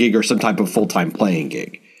orchestral gig or some type of full-time playing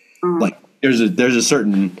gig. Like there's a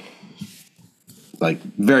certain like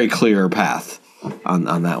very clear path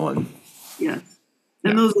on that one. Yes.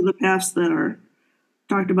 And those are the paths that are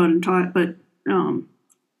talked about and taught, but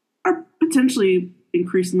are potentially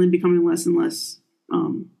increasingly becoming less and less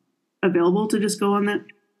available to just go on that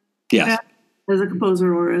path as a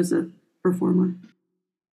composer or as a performer.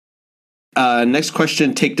 Next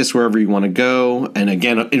question, take this wherever you want to go. And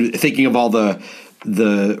again, thinking of all the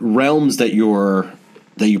realms that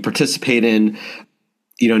you participate in,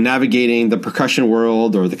 navigating the percussion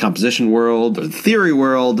world or the composition world or the theory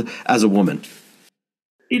world as a woman.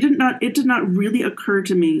 It did not really occur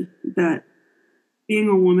to me that being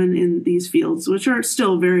a woman in these fields, which are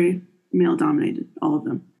still very male dominated, all of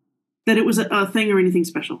them, that it was a thing or anything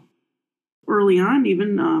special. Early on,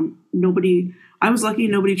 even I was lucky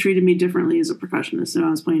nobody treated me differently as a percussionist. I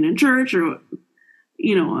was playing in church or,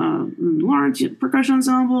 Lawrence Percussion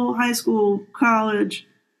Ensemble, high school, college,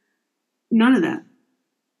 none of that.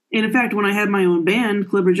 And in fact, when I had my own band,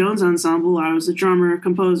 Clibber Jones Ensemble, I was a drummer,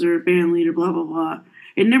 composer, band leader, blah, blah, blah.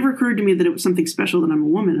 It never occurred to me that it was something special that I'm a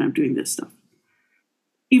woman and I'm doing this stuff.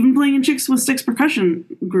 Even playing in Chicks with Sticks percussion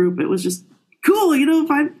group, it was just cool,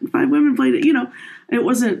 five women played it, it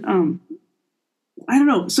wasn't, I don't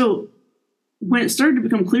know. So when it started to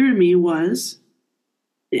become clear to me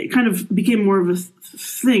it kind of became more of a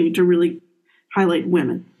thing to really highlight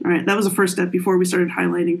women. All right. That was the first step before we started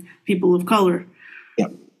highlighting people of color. Yeah.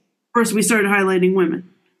 First, we started highlighting women,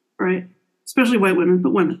 right? Especially white women,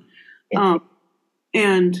 but women. Yeah.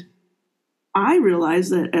 And I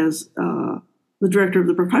realized that as the director of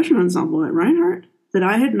the percussion ensemble at Reinhardt, that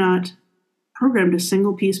I had not programmed a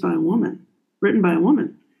single piece by a woman, written by a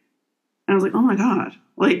woman. And I was like, oh my God,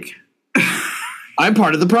 like I'm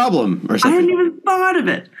part of the problem or I something. hadn't even thought of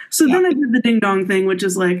it. So then I did the ding dong thing, which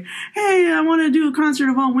is like, hey, I want to do a concert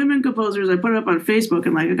of all women composers. I put it up on Facebook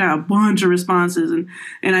and like I got a bunch of responses,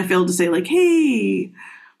 and I failed to say like, hey,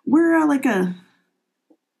 we're like a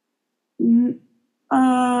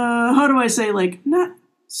how do I say, like, not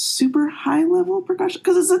super high level percussion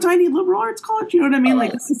because it's a tiny liberal arts college. You know what I mean?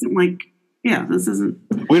 Like this isn't like, this isn't.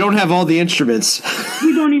 We don't have all the instruments.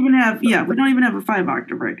 We don't even have a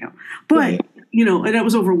 5-octave right now. But and it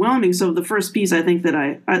was overwhelming. So the first piece, I think that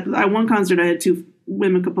I one concert I had 2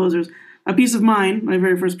 women composers, a piece of mine, my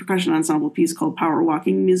very first percussion ensemble piece called Power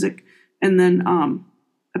Walking Music, and then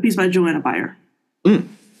a piece by Joanna Beyer.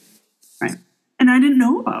 Right. And I didn't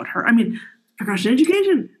know about her. I mean, percussion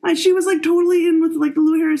education. She was like totally in with like the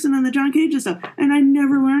Lou Harrison and the John Cage and stuff. And I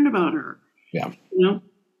never learned about her. Yeah.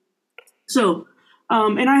 So,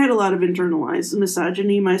 and I had a lot of internalized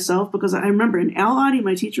misogyny myself because I remember Al Oddie,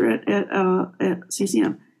 my teacher at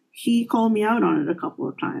CCM, he called me out on it a couple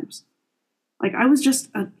of times. Like I was just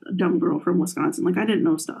a dumb girl from Wisconsin. Like I didn't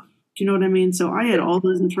know stuff. Do you know what I mean? So I had all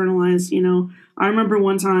those internalized, I remember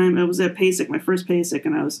one time I was at PASIC, my first PASIC,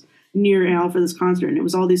 and I was near Al for this concert, and it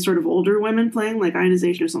was all these sort of older women playing like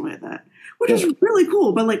ionization or something like that, which was really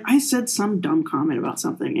cool. But like I said some dumb comment about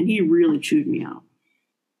something and he really chewed me out.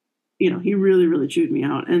 He really, really chewed me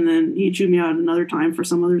out. And then he chewed me out another time for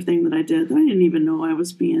some other thing that I did that I didn't even know I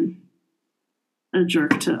was being a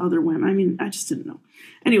jerk to other women. I mean, I just didn't know.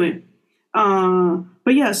 Anyway,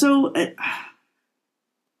 but yeah, so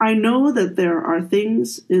I know that there are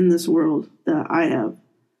things in this world that I have,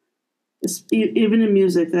 even in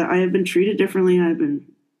music, that I have been treated differently. I've been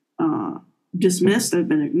dismissed. I've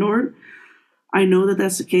been ignored. I know that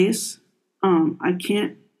that's the case. I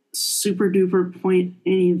can't super duper point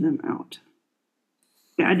any of them out.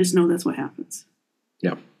 Yeah, I just know that's what happens.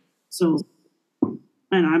 Yeah. So, and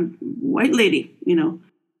I'm white lady,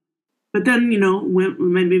 But then,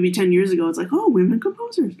 maybe 10 years ago, it's like, oh, women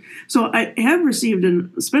composers. So I have received,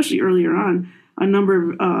 especially earlier on, a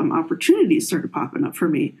number of opportunities started popping up for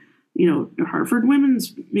me. The Hartford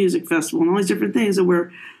Women's Music Festival and all these different things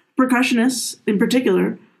where percussionists in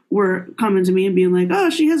particular were coming to me and being like, oh,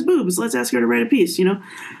 she has boobs. Let's ask her to write a piece,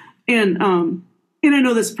 And I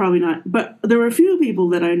know that's probably not, but there were a few people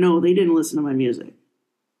that I know, they didn't listen to my music.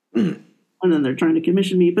 And then they're trying to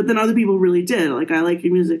commission me. But then other people really did. Like, I like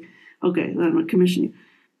your music. Okay, then I'm going to commission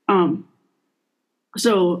you.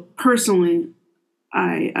 So personally,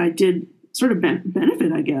 I did sort of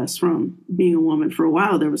benefit, I guess, from being a woman for a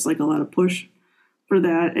while. There was like a lot of push for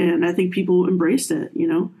that. And I think people embraced it,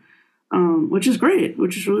 which is great,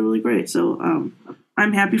 which is really, really great. So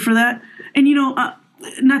I'm happy for that. And,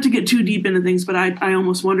 not to get too deep into things, but I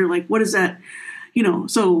almost wonder, like, what is that,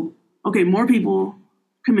 so, okay, more people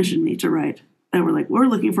commissioned me to write that were like, we're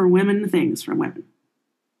looking for women things from women.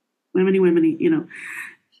 Womeny,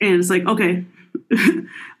 and it's like, okay,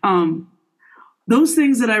 those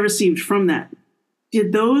things that I received from that,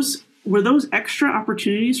 were those extra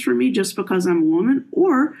opportunities for me just because I'm a woman,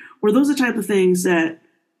 or were those the type of things that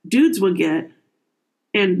dudes would get,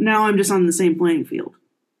 and now I'm just on the same playing field?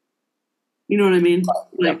 You know what I mean?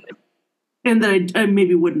 Like, and that I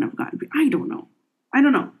maybe wouldn't have gotten. I don't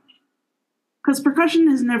know. Because percussion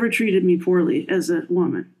has never treated me poorly as a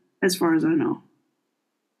woman, as far as I know.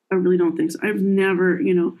 I really don't think so. I've never,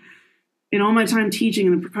 in all my time teaching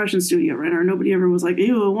in the percussion studio, right, or nobody ever was like,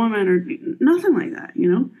 ew, a woman, or nothing like that,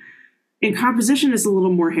 In composition, it's a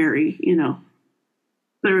little more hairy,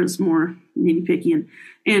 There is more nitty-picky.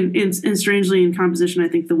 And strangely, in composition, I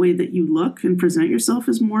think the way that you look and present yourself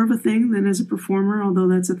is more of a thing than as a performer, although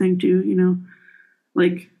that's a thing too,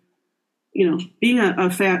 Like, being a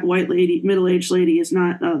fat, white lady, middle-aged lady is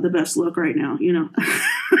not the best look right now,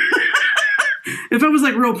 If I was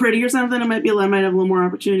like real pretty or something, I might have a little more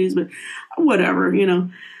opportunities, but whatever,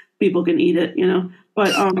 people can eat it,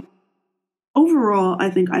 But overall, I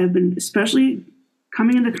think I have been, especially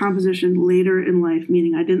coming into composition later in life,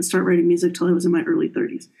 meaning I didn't start writing music till I was in my early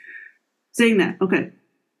 30s. Saying that, okay,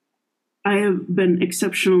 I have been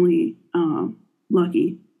exceptionally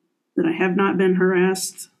lucky that I have not been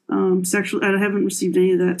harassed sexually. I haven't received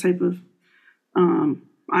any of that type of,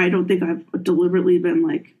 I don't think I've deliberately been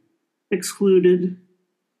like excluded,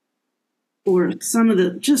 or some of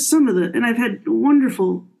the, and I've had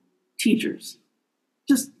wonderful teachers,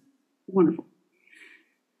 just wonderful.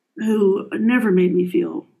 who never made me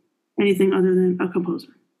feel anything other than a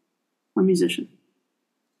composer, a musician.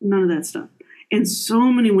 None of that stuff. And so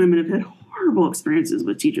many women have had horrible experiences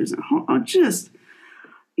with teachers and just,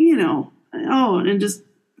 and just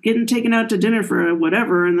getting taken out to dinner for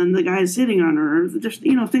whatever, and then the guy's hitting on her, or just,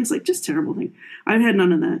 things like just terrible things. I've had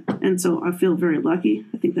none of that. And so I feel very lucky.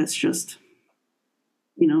 I think that's just,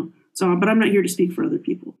 but I'm not here to speak for other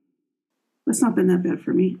people. That's not been that bad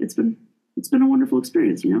for me. It's been a wonderful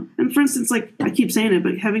experience, And for instance, like I keep saying it,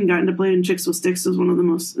 but having gotten to play in Chicks with Sticks was one of the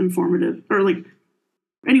most informative,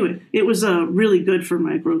 anyway, it was really good for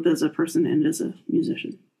my growth as a person and as a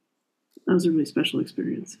musician. That was a really special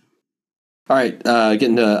experience. All right,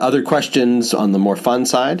 getting to other questions on the more fun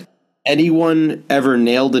side. Anyone ever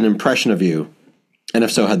nailed an impression of you? And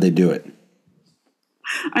if so, how'd they do it?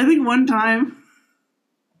 I think one time,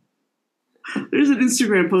 there's an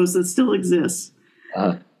Instagram post that still exists.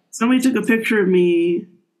 Somebody took a picture of me.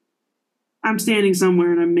 I'm standing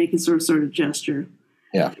somewhere and I'm making sort of gesture.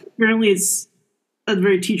 Yeah. Apparently it's a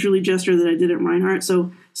very teacherly gesture that I did at Reinhardt.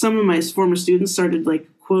 So some of my former students started like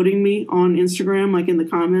quoting me on Instagram, like in the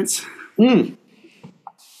comments. And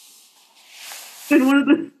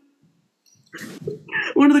one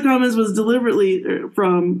of the comments was deliberately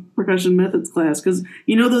from Percussion Methods class, because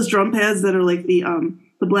those drum pads that are like the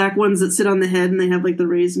black ones that sit on the head and they have like the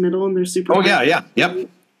raised middle and they're super. Oh yeah, yep.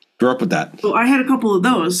 Grew up with that. So I had a couple of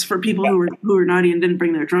those for people who were naughty and didn't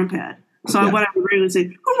bring their drum pad. So what I would regularly say,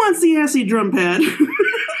 who wants the assy drum pad?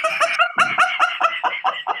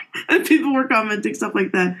 And people were commenting stuff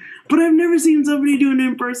like that. But I've never seen somebody do an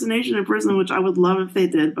impersonation in person, which I would love if they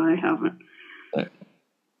did, but I haven't.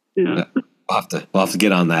 Yeah. We'll have to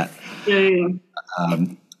get on that. Yeah. All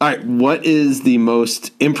right. What is the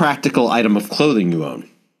most impractical item of clothing you own?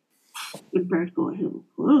 Impractical item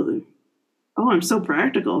of clothing? Oh, I'm so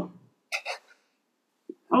practical.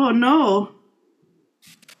 Oh, no.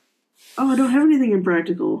 Oh, I don't have anything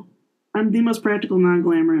impractical. I'm the most practical,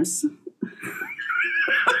 non-glamorous.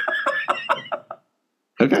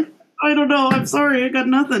 Okay. I don't know. I'm sorry. I got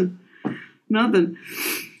nothing. Nothing.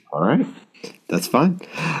 All right. That's fine.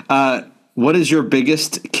 What is your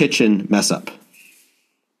biggest kitchen mess up?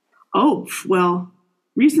 Oh, well,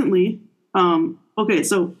 recently, okay,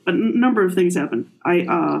 so a number of things happened.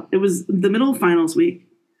 It was the middle of finals week.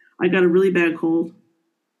 I got a really bad cold.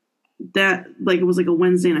 It was like a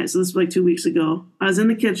Wednesday night. So this was like 2 weeks ago. I was in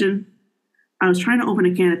the kitchen. I was trying to open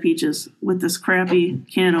a can of peaches with this crappy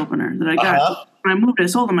can opener that I got. When I moved, I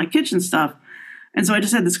sold all my kitchen stuff. And so I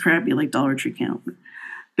just had this crappy like Dollar Tree can opener.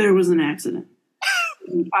 There was an accident.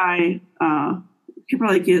 You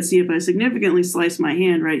probably can't see it, but I significantly sliced my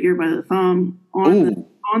hand right here by the thumb on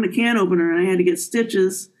the can opener, and I had to get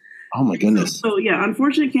stitches. Oh my goodness. So yeah,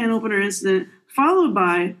 unfortunate can opener incident, followed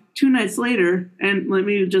by 2 nights later, and let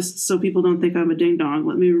me just, so people don't think I'm a ding dong,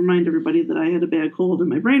 let me remind everybody that I had a bad cold and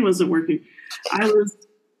my brain wasn't working.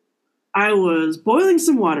 I was boiling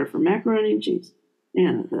some water for macaroni and cheese,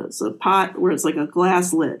 and it's a pot where it's like a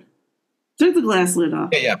glass lid. Took the glass lid off,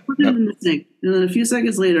 put it in the sink, and then a few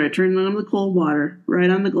seconds later, I turned on the cold water right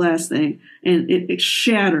on the glass thing, and it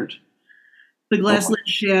shattered. The glass lid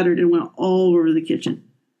shattered and went all over the kitchen.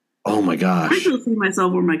 Oh my gosh! I still see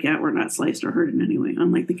myself or my cat were not sliced or hurt in any way,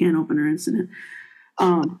 unlike the can opener incident.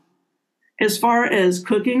 As far as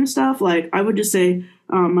cooking stuff, like I would just say,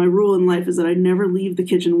 my rule in life is that I never leave the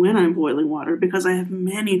kitchen when I'm boiling water, because I have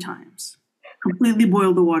many times completely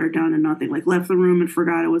boiled the water down to nothing, like left the room and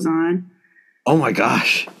forgot it was on. Oh my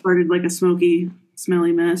gosh. Started like a smoky,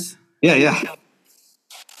 smelly mess. Yeah.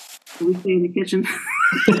 So we stay in the kitchen.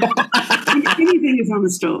 Anything is on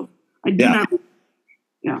the stove. I do not.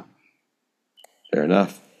 Yeah. Fair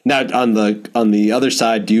enough. Now, on the other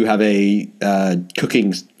side, do you have a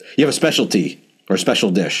cooking? You have a specialty or a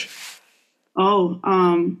special dish? Oh,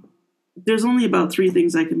 there's only about 3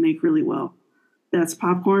 things I can make really well. That's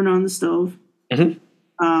popcorn on the stove. Mm-hmm.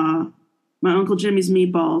 My Uncle Jimmy's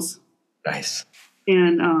meatballs. Nice.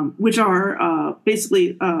 And which are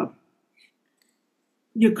basically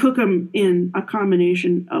you cook them in a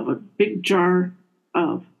combination of a big jar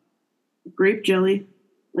of grape jelly,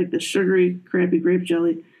 like the sugary, crappy grape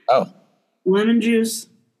jelly. Oh. Lemon juice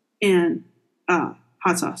and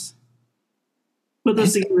hot sauce. Put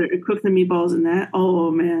those together and cook the meatballs in that.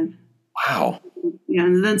 Oh, man. Wow. Yeah,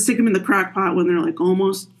 and then stick them in the crock pot when they're like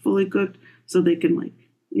almost fully cooked, so they can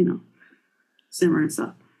simmer and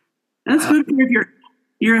stuff. That's good for if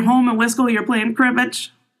you're at home in Wisco, you're playing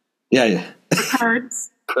cribbage. Yeah. Cards.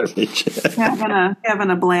 Cribbage. having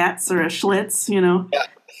a Blatz or a Schlitz, Yeah.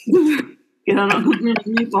 Get on Uncle Jimmy's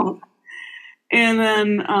meatballs. And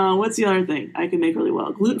then what's the other thing I can make really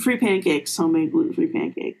well? Gluten-free pancakes, homemade gluten-free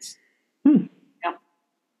pancakes. Yep.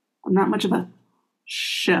 I'm not much of a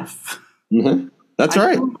chef. Mm-hmm. That's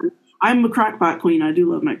right. I'm a crock-pot queen. I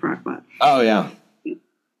do love my crock-pot. Oh, yeah.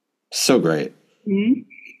 So great. Mm-hmm.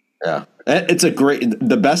 Yeah. It's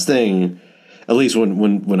the best thing, at least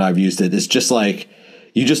when I've used it, is just like,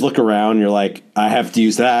 you just look around, you're like, I have to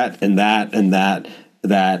use that and that and that,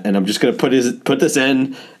 and I'm just going to put this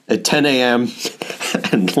in at 10 a.m.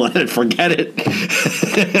 and forget it.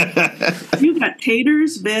 You got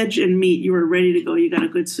taters, veg, and meat. You are ready to go. You got a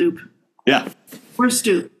good soup. Yeah. Or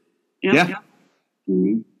stew. Yep, yeah. Yep.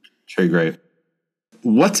 Mm-hmm. Very great.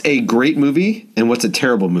 What's a great movie and what's a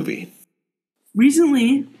terrible movie?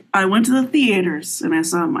 Recently, I went to the theaters and I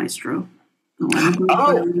saw Maestro.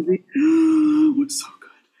 Oh. It was so good.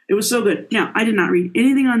 It was so good. Now, I did not read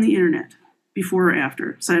anything on the internet before or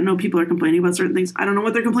after. So I know people are complaining about certain things. I don't know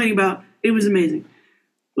what they're complaining about. It was amazing. It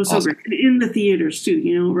was so great. And in the theaters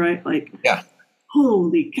too, right? Like, yeah.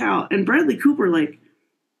 Holy cow. And Bradley Cooper, like,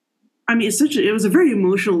 I mean, it was a very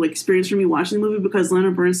emotional experience for me watching the movie because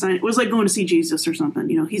Leonard Bernstein, it was like going to see Jesus or something.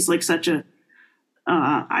 He's like such a,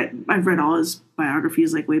 I've read all his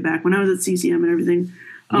biographies like way back when I was at CCM and everything.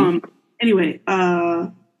 Anyway,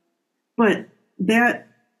 but that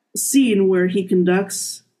scene where he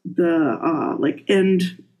conducts the like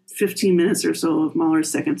end 15 minutes or so of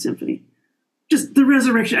Mahler's Second Symphony, just the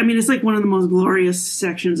resurrection. I mean, it's like one of the most glorious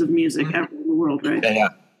sections of music ever in the world, right? Yeah.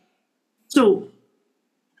 So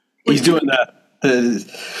he's doing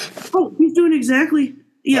he's doing exactly.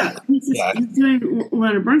 Yeah. He's doing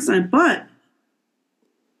Leonard Bernstein, but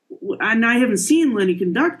and I haven't seen Lenny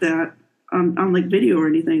conduct that on like video or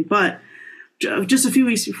anything, but just a few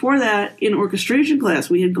weeks before that, in orchestration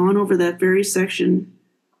class, we had gone over that very section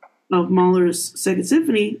of Mahler's Second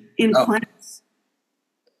Symphony in class.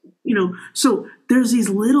 So there's these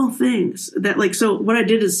little things that, like, so what I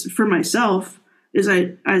did is for myself is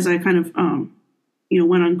I kind of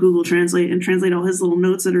went on Google Translate and translate all his little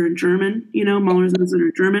notes that are in German, Mahler's notes that are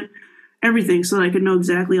in German, everything, so that I could know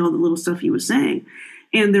exactly all the little stuff he was saying.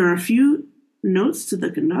 And there are a few notes to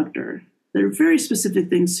the conductor that are very specific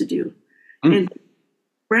things to do. And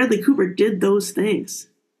Bradley Cooper did those things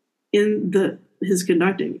in his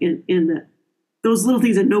conducting, in those little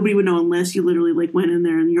things that nobody would know unless you literally like went in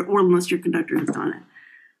there or unless your conductor has done it.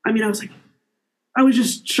 I mean, I was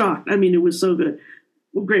just shocked. I mean, it was so good.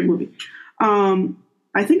 Great movie.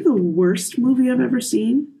 I think the worst movie I've ever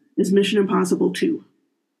seen is Mission Impossible 2.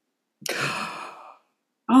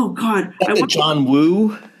 Oh God. John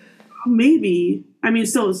Woo? Maybe. I mean,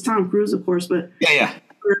 still it's Tom Cruise, of course, but yeah.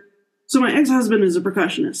 So my ex-husband is a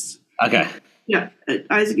percussionist. Okay. Yeah,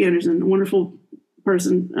 Isaac Anderson, a wonderful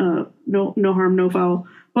person. No harm, no foul.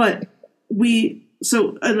 But in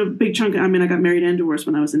a big chunk, I got married and divorced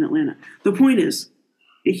when I was in Atlanta. The point is,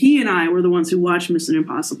 he and I were the ones who watched Mission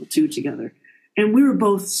Impossible 2 together. And we were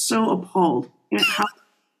both so appalled at how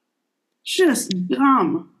just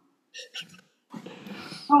dumb.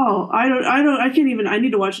 Oh, I can't even, I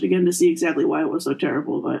need to watch it again to see exactly why it was so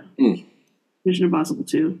terrible, but Mission Impossible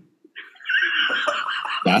 2.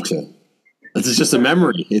 Gotcha. This is just a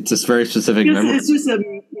memory. It's just very specific memory. It's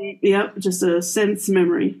just a sense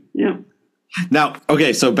memory. Yep. Now,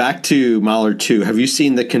 okay, so back to Mahler 2. Have you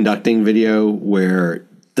seen the conducting video where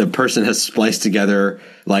the person has spliced together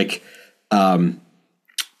like no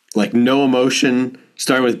emotion,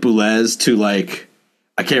 starting with Boulez to like,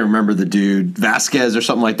 I can't remember the dude, Vasquez or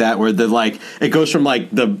something like that, where it goes from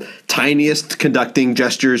like the tiniest conducting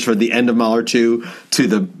gestures for the end of Mahler 2 to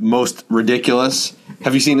the most ridiculous.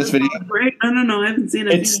 Have you seen this video? Great. No, I haven't seen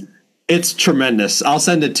it. It's tremendous. I'll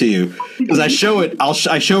send it to you because I show it.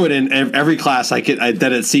 I show it in every class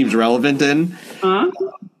that it seems relevant in.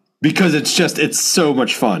 Because it's so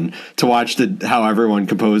much fun to watch how everyone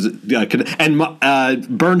composes. And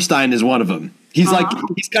Bernstein is one of them. He's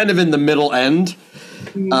he's kind of in the middle end.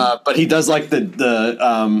 But he does like the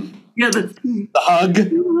hug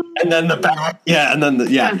and then the back, and then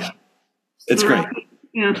it's great. Rocky.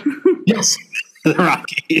 Yeah. Yes, the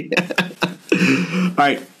Rocky. All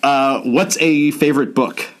right, what's a favorite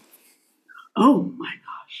book? Oh my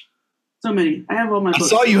gosh, so many. I have all my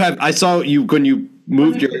books. I saw you when you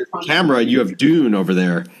moved your camera. You have Dune over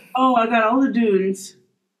there. Oh, I got all the Dunes.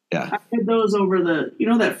 Yeah, I had those over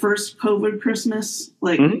that first COVID Christmas,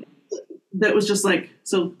 that was just like,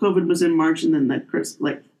 so COVID was in March and then that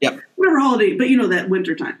whatever holiday, but that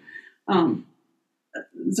winter time.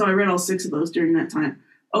 So I read all 6 of those during that time.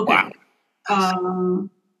 Okay. Wow.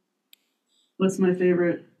 What's my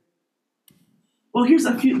favorite? Well, here's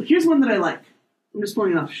one that I like. I'm just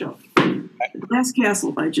pulling it off the shelf. Glass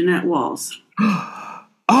Castle by Jeanette Walls.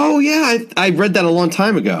 Oh yeah, I read that a long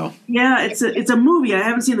time ago. Yeah, it's a movie. I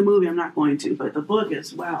haven't seen the movie. I'm not going to, but the book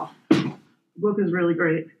is wow. The book is really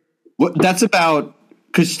great. What that's about?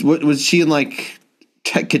 Because what was she in, like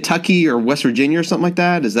Kentucky or West Virginia or something like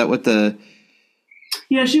that? Is that what the?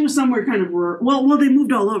 Yeah, she was somewhere kind of rural. Well, they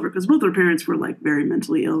moved all over because both her parents were like very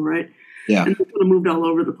mentally ill, right? Yeah, and they kind of moved all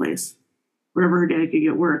over the place, wherever her dad could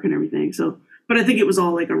get work and everything. So, but I think it was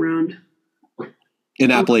all like around in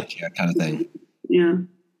Appalachia kind of thing. Yeah,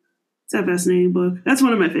 it's a fascinating book. That's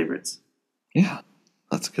one of my favorites. Yeah,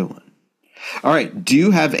 that's a good one. All right, do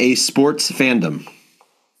you have a sports fandom?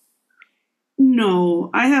 No,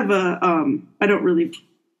 I have I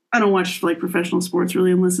don't watch like professional sports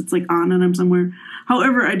really unless it's like on and I'm somewhere.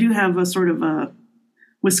 However, I do have a sort of a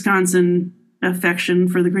Wisconsin affection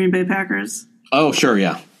for the Green Bay Packers. Oh, sure,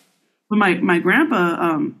 yeah. But my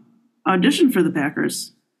grandpa auditioned for the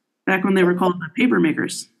Packers back when they were called the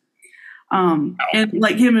Papermakers. And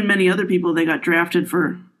like him and many other people, they got drafted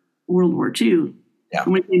for World War II. Yeah.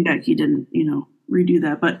 And when he came back, he didn't, redo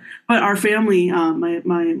that. But our family, my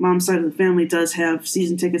mom's side of the family does have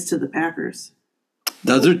season tickets to the Packers.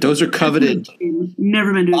 Those are coveted.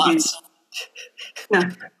 Never been to a game.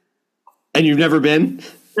 Yeah. And you've never been?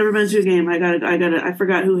 Never been to a game. I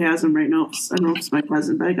forgot who has them right now. I don't know if it's my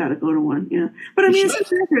cousin, but I got to go to one. Yeah. But I mean, it's the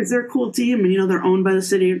Packers. They're a cool team, and they're owned by the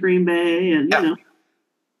city of Green Bay, and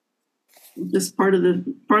just part of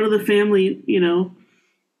the family.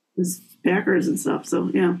 Is Packers and stuff. So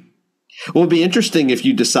yeah. Well, it'd be interesting if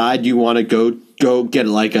you decide you want to go get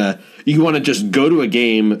you want to just go to a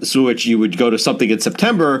game, so which you would go to something in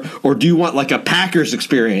September, or do you want like a Packers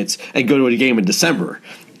experience and go to a game in December?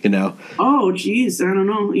 Oh, geez, I don't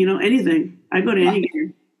know. Anything. I go to any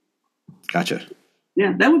game. Gotcha.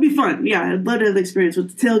 Yeah, that would be fun. Yeah, I'd love to have the experience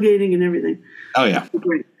with the tailgating and everything. Oh yeah.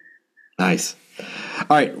 Great. Nice.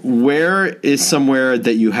 All right, where is somewhere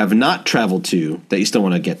that you have not traveled to that you still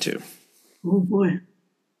want to get to? Oh boy.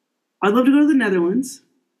 I'd love to go to the Netherlands.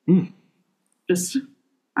 I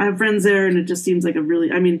have friends there, and it just seems like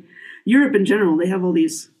Europe in general, they have all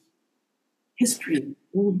these history,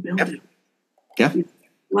 old buildings. Yeah. A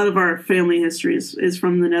lot of our family history is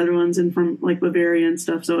from the Netherlands and from like Bavaria and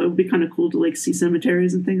stuff. So it would be kind of cool to like see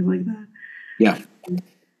cemeteries and things like that. Yeah.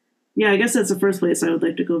 Yeah, I guess that's the first place I would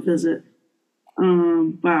like to go visit.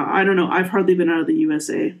 Wow, I don't know. I've hardly been out of the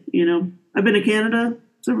USA. I've been to Canada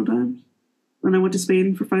several times. And I went to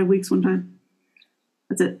Spain for 5 weeks one time.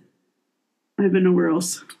 That's it. I've been nowhere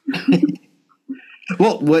else.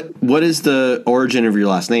 Well, what is the origin of your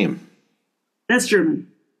last name? That's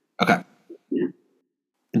German. Okay. Yeah.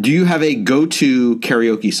 Do you have a go-to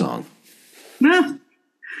karaoke song? No.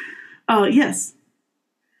 Yes.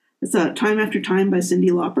 It's Time After Time by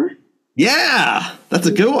Cyndi Lauper. Yeah, that's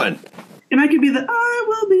a good one. And I could be the I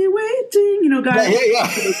will be waiting, guy.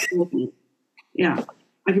 Yeah. Yeah.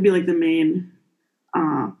 I could be like the main,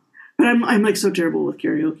 but I'm like so terrible with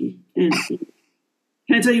karaoke. And can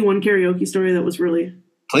I tell you one karaoke story that was really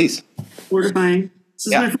Please mortifying? This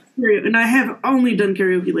is my first karaoke, and I have only done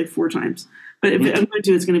karaoke like 4 times. But if I'm going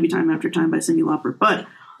to, it's going to be Time After Time by Cyndi Lauper. But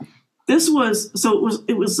this was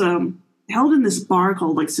held in this bar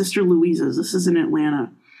called like Sister Louisa's. This is in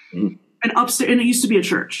Atlanta, and upstairs, and it used to be a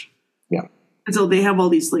church. Yeah. And so they have all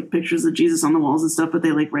these like pictures of Jesus on the walls and stuff, but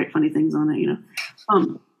they like write funny things on it,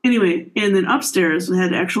 Anyway, and then upstairs we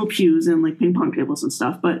had actual pews and like ping pong tables and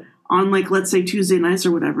stuff. But on like, let's say Tuesday nights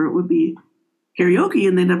or whatever, it would be karaoke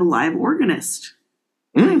and they'd have a live organist.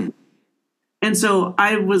 And so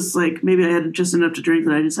I was like, maybe I had just enough to drink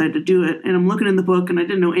that I decided to do it. And I'm looking in the book and I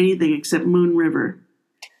didn't know anything except Moon River.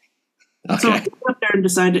 Okay. So I went up there and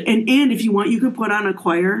decided, and if you want, you could put on a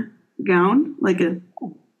choir gown, like a,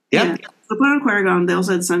 yeah. So put on a choir gown. They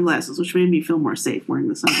also had sunglasses, which made me feel more safe wearing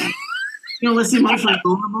the sunglasses. Less emotionally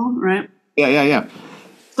vulnerable, right? Yeah.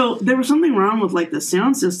 So there was something wrong with like the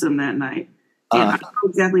sound system that night. And I don't know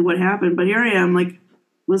exactly what happened, but here I am, like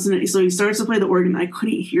listening. So he starts to play the organ. I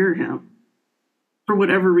couldn't hear him for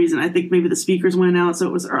whatever reason. I think maybe the speakers went out, so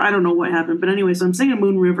it was, or I don't know what happened. But anyway, so I'm singing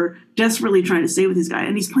Moon River, desperately trying to stay with this guy,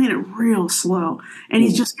 and he's playing it real slow, and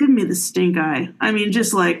he's just giving me the stink eye. I mean,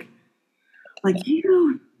 just like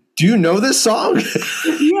Do you know this song?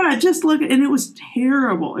 Yeah, just look, and it was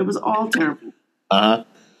terrible. It was all terrible.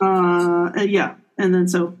 Yeah, and then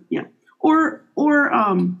so yeah, or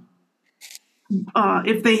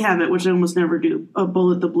if they have it, which I almost never do, a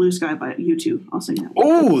Bullet the Blue Sky by U2. I'll sing that.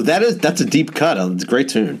 Oh, that's a deep cut. It's a great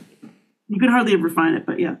tune. You can hardly ever find it,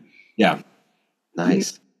 but yeah. Yeah,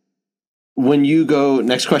 nice. When you go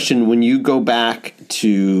back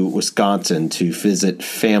to Wisconsin to visit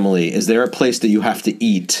family, is there a place that you have to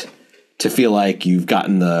eat to feel like you've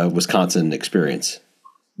gotten the Wisconsin experience?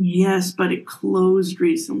 Yes, but it closed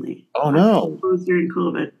recently. Oh, no. It closed during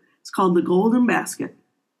COVID. It's called the Golden Basket.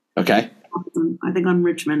 Okay. I think on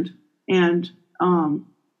Richmond. And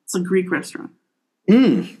it's a Greek restaurant.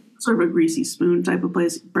 Sort of a greasy spoon type of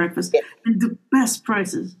place, breakfast. And the best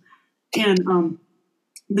prices. And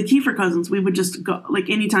the Kieffer cousins, we would just go, like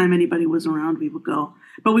anytime anybody was around, we would go.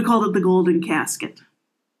 But we called it the Golden Casket.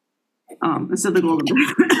 Instead of the Golden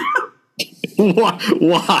Why?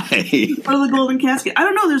 Or the Golden Casket. I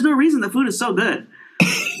don't know. There's no reason. The food is so good.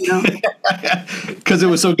 Because it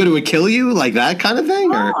was so good it would kill you? Like that kind of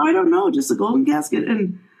thing? Or? I don't know. Just a Golden Casket.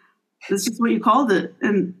 And that's just what you called it.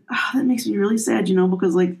 And that makes me really sad,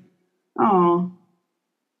 because like,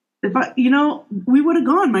 if we would have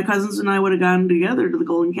gone. My cousins and I would have gone together to the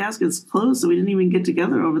Golden Casket. It's closed, so we didn't even get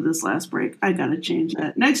together over this last break. I got to change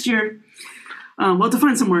that. Next year, we'll have to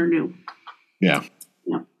find somewhere new. Yeah.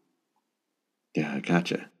 Yeah,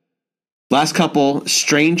 gotcha. Last couple,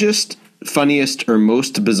 strangest, funniest, or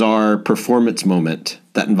most bizarre performance moment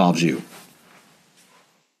that involves you.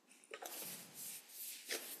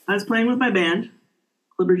 I was playing with my band,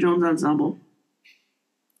 Clipper Jones Ensemble,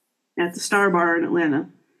 at the Star Bar in Atlanta.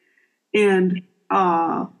 And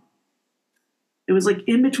it was like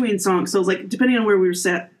in between songs. So it was like, depending on where we were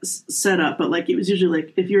set up, but like it was usually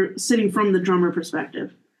like if you're sitting from the drummer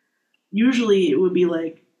perspective, usually it would be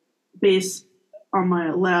like bass on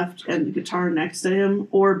my left and guitar next to him,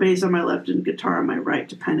 or bass on my left and guitar on my right,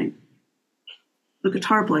 depending. The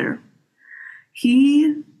guitar player,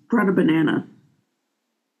 he brought a banana,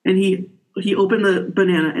 and he opened the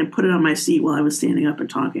banana and put it on my seat while I was standing up and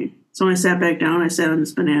talking. So when I sat back down, I sat on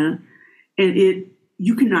this banana, and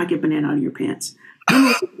you cannot get banana out of your pants.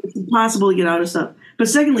 It's impossible to get out of stuff. But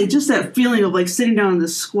secondly, just that feeling of like sitting down in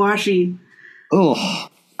this squashy. Oh,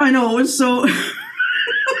 I know, it was so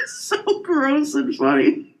so gross and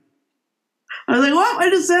funny. I was like, well, I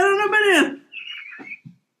just sat on a banana.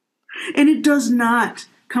 And it does not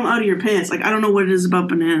come out of your pants. Like, I don't know what it is about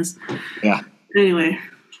bananas. Yeah. Anyway,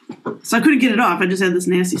 so I couldn't get it off. I just had this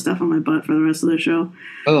nasty stuff on my butt for the rest of the show.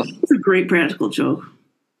 Oh. It's a great practical joke.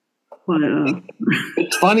 But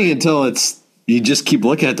it's funny until you just keep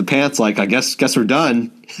looking at the pants like, I guess we're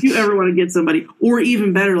done. If you ever want to get somebody, or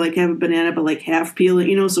even better, like have a banana but like half peel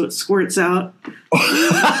it, so it squirts out.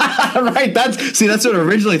 Right. That's what I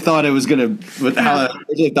originally thought it was gonna. With how I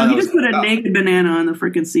originally thought you just put a naked banana on the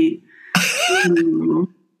freaking seat.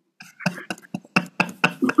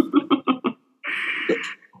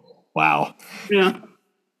 Wow. Yeah.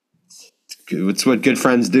 It's what good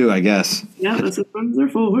friends do, I guess. Yeah, that's what friends are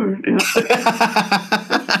for. Yeah.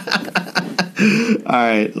 All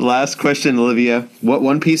right. Last question, Olivia. What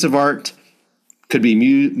one piece of art, could be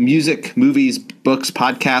music, movies, books,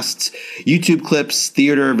 podcasts, YouTube clips,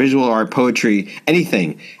 theater, visual art, poetry,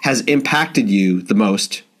 anything, has impacted you the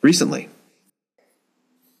most recently?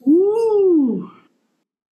 Ooh.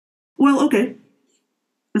 Well, okay.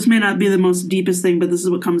 This may not be the most deepest thing, but this is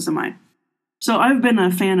what comes to mind. So I've been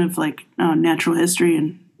a fan of like natural history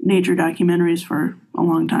and nature documentaries for a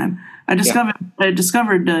long time. I discovered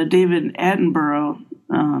David Attenborough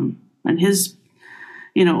and his,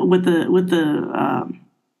 with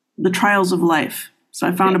the Trials of Life. So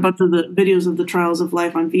I found a bunch of the videos of the Trials of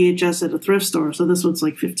Life on VHS at a thrift store. So this was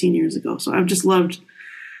like 15 years ago. So I've just loved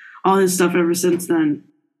all his stuff ever since then.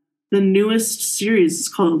 The newest series is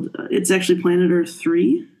called, it's actually Planet Earth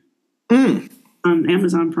 3. On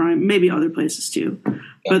Amazon Prime, maybe other places too.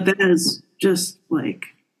 But that is just like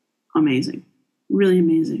amazing, really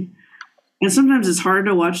amazing. And sometimes it's hard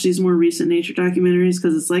to watch these more recent nature documentaries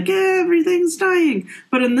because it's like everything's dying.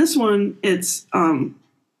 But in this one, it's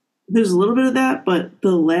there's a little bit of that, but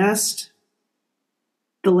the last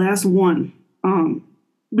one, so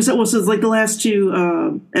it's like the last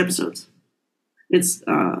two episodes. It's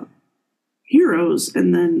heroes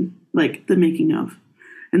and then like the making of.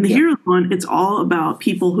 And the hero one, it's all about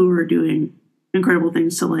people who are doing incredible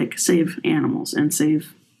things to like save animals and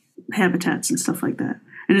save habitats and stuff like that.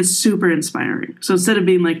 And it's super inspiring. So instead of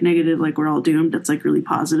being like negative, like we're all doomed, it's like really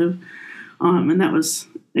positive. And that was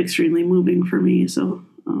extremely moving for me. So,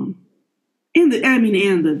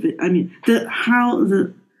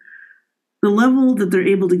 the level that they're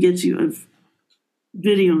able to get to of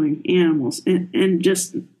videoing animals and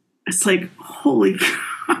just, it's like, holy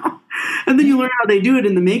cow. And then you learn how they do it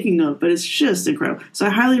in the making of, but it's just incredible. So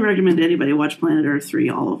I highly recommend anybody watch Planet Earth 3,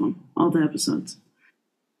 all of them, all the episodes.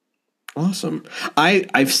 Awesome. I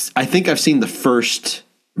think I've seen the first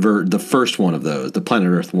one of those, the Planet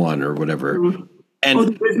Earth 1 or whatever. Mm-hmm. And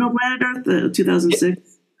the original Planet Earth, the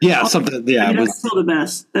 2006. Yeah, something. Yeah, that's still the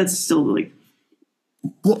best. That's still like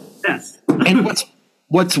Well, Yes. and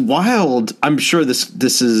what's wild, I'm sure this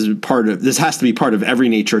has to be part of every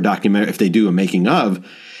nature documentary if they do a making of,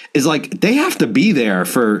 is like they have to be there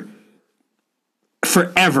for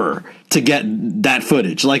forever to get that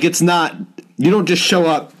footage. Like it's not, you don't just show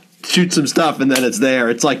up, shoot some stuff, and then it's there.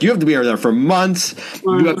 It's like you have to be there for months.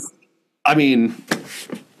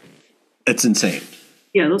 It's insane.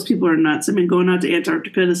 Yeah, those people are nuts. I mean, going out to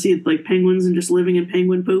Antarctica to see like penguins and just living in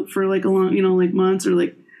penguin poop for like a long, like months, or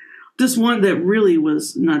like this one that really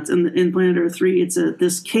was nuts in Planet Earth 3. It's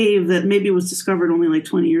this cave that maybe was discovered only like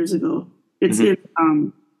 20 years ago. It's in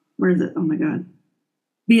where is it? Oh my God,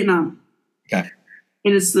 Vietnam. Okay.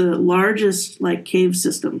 And it's the largest like cave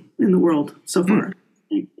system in the world so far.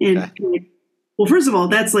 And well, first of all,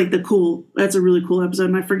 that's a really cool episode.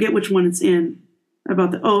 And I forget which one it's in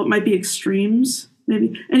about it might be Extremes,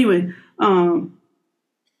 maybe. Anyway,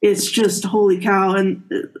 it's just holy cow. And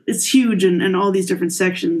it's huge and all these different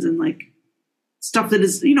sections and like stuff that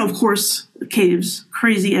is, of course, caves,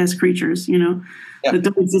 crazy ass creatures, that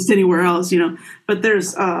don't exist anywhere else, but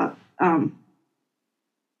there's,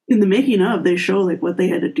 in the making of, they show like what they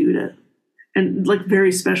had to do and like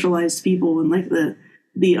very specialized people and like the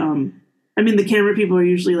camera people are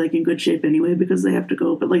usually like in good shape anyway because they have to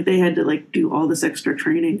go, but like they had to like do all this extra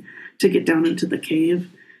training to get down into the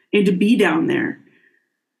cave and to be down there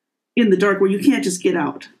in the dark where you can't just get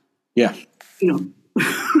out. Yeah. And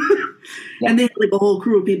they had like a whole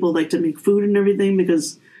crew of people like to make food and everything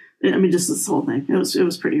because just this whole thing. It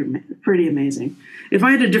was pretty amazing. If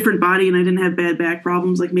I had a different body and I didn't have bad back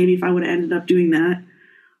problems, like maybe if I would have ended up doing that,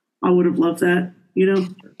 I would have loved that,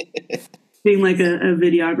 being like a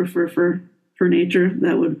videographer for nature.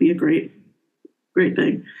 That would be a great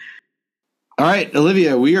thing. All right,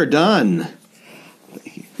 Olivia, we are done.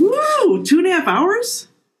 Woo! 2.5 hours?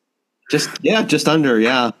 Just under.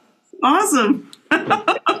 Yeah. Awesome.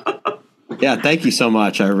 Yeah. Thank you so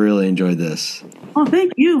much. I really enjoyed this. Oh,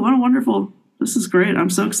 thank you. What a wonderful, this is great. I'm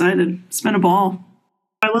so excited. It's been a ball.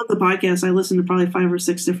 I love the podcast. I listen to probably 5 or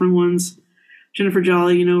 6 different ones. Jennifer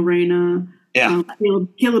Jolly, Raina. Yeah.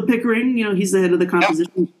 Caleb Pickering, he's the head of the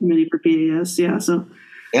composition committee for PAS. Yeah. So.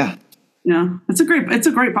 Yeah. Yeah. It's a great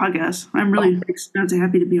podcast. I'm really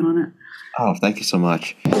happy to be on it. Oh, thank you so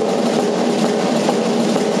much.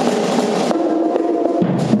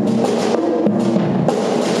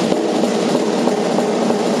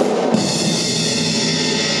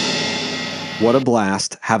 What a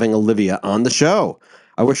blast having Olivia on the show.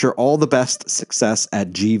 I wish her all the best success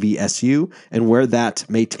at GVSU and where that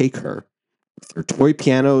may take her. With her toy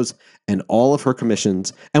pianos and all of her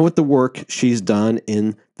commissions, and with the work she's done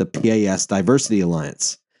in the PAS Diversity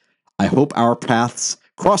Alliance. I hope our paths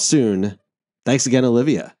cross soon. Thanks again,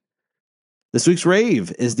 Olivia. This week's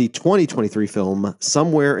rave is the 2023 film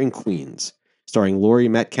Somewhere in Queens, starring Laurie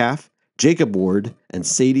Metcalf, Jacob Ward, and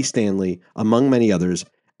Sadie Stanley, among many others,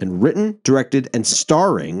 and written, directed, and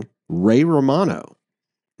starring Ray Romano,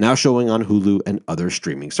 now showing on Hulu and other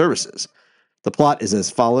streaming services. The plot is as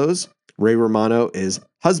follows. Ray Romano is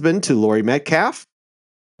husband to Laurie Metcalf,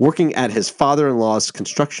 working at his father-in-law's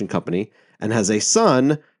construction company, and has a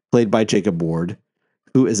son played by Jacob Ward,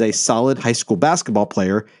 who is a solid high school basketball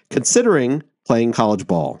player considering playing college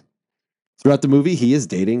ball. Throughout the movie, he is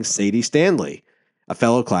dating Sadie Stanley, a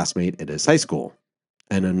fellow classmate at his high school,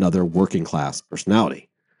 and another working-class personality.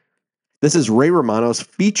 This is Ray Romano's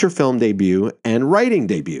feature film debut and writing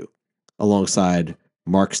debut, alongside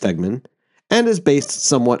Mark Stegman, and is based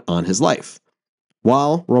somewhat on his life.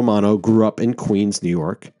 While Romano grew up in Queens, New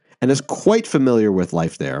York, and is quite familiar with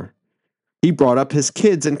life there, he brought up his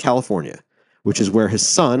kids in California, which is where his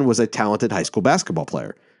son was a talented high school basketball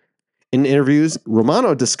player. In interviews,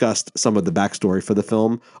 Romano discussed some of the backstory for the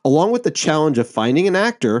film, along with the challenge of finding an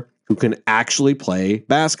actor who can actually play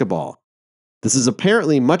basketball. This is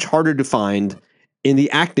apparently much harder to find in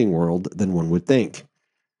the acting world than one would think.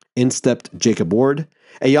 In stepped Jacob Ward,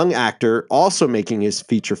 a young actor also making his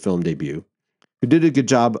feature film debut, who did a good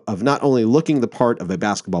job of not only looking the part of a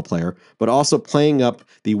basketball player, but also playing up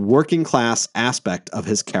the working class aspect of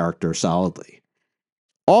his character solidly.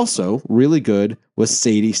 Also really good was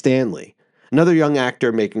Sadie Stanley, another young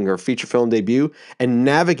actor making her feature film debut and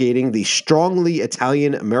navigating the strongly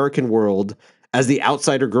Italian-American world as the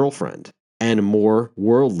outsider girlfriend and more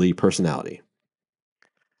worldly personality.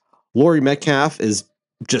 Laurie Metcalf is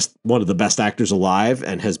just one of the best actors alive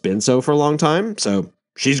and has been so for a long time, so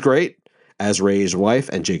she's great as Ray's wife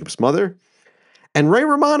and Jacob's mother. And Ray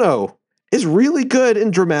Romano is really good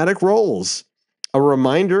in dramatic roles. A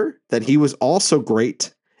reminder that he was also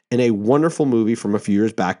great in a wonderful movie from a few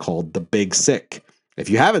years back called The Big Sick. If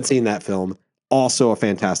you haven't seen that film, also a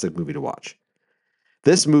fantastic movie to watch.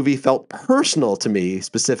 This movie felt personal to me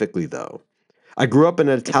specifically, though. I grew up in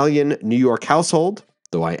an Italian New York household,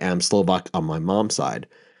 though I am Slovak on my mom's side,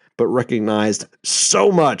 but recognized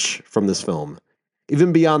so much from this film.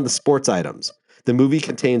 Even beyond the sports items, the movie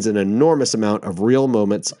contains an enormous amount of real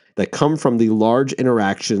moments that come from the large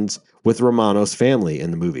interactions with Romano's family in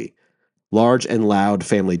the movie. Large and loud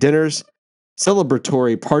family dinners,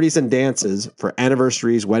 celebratory parties and dances for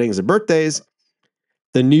anniversaries, weddings, and birthdays,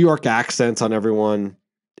 the New York accents on everyone.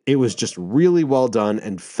 It was just really well done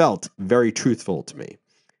and felt very truthful to me.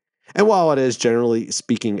 And while it is generally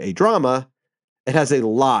speaking a drama, it has a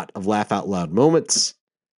lot of laugh out loud moments,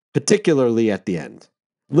 particularly at the end.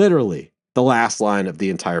 Literally, the last line of the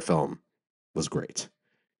entire film was great.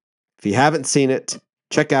 If you haven't seen it,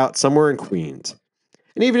 check out Somewhere in Queens.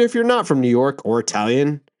 And even if you're not from New York or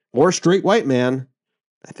Italian or straight white man,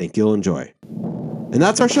 I think you'll enjoy. And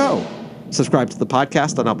that's our show. Subscribe to the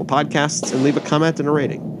podcast on Apple Podcasts and leave a comment and a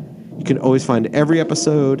rating. You can always find every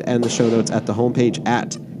episode and the show notes at the homepage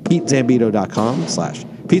at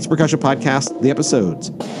petezambito.com/Pete's Percussion Podcast, the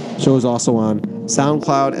episodes. The show is also on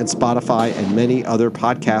SoundCloud and Spotify and many other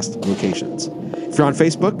podcast locations. If you're on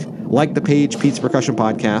Facebook, like the page Pete's Percussion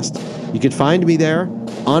Podcast. You can find me there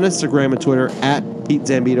on Instagram and Twitter at Pete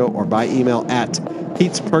Zambito or by email at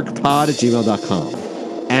petesperkpod@gmail.com.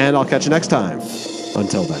 And I'll catch you next time.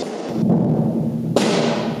 Until then.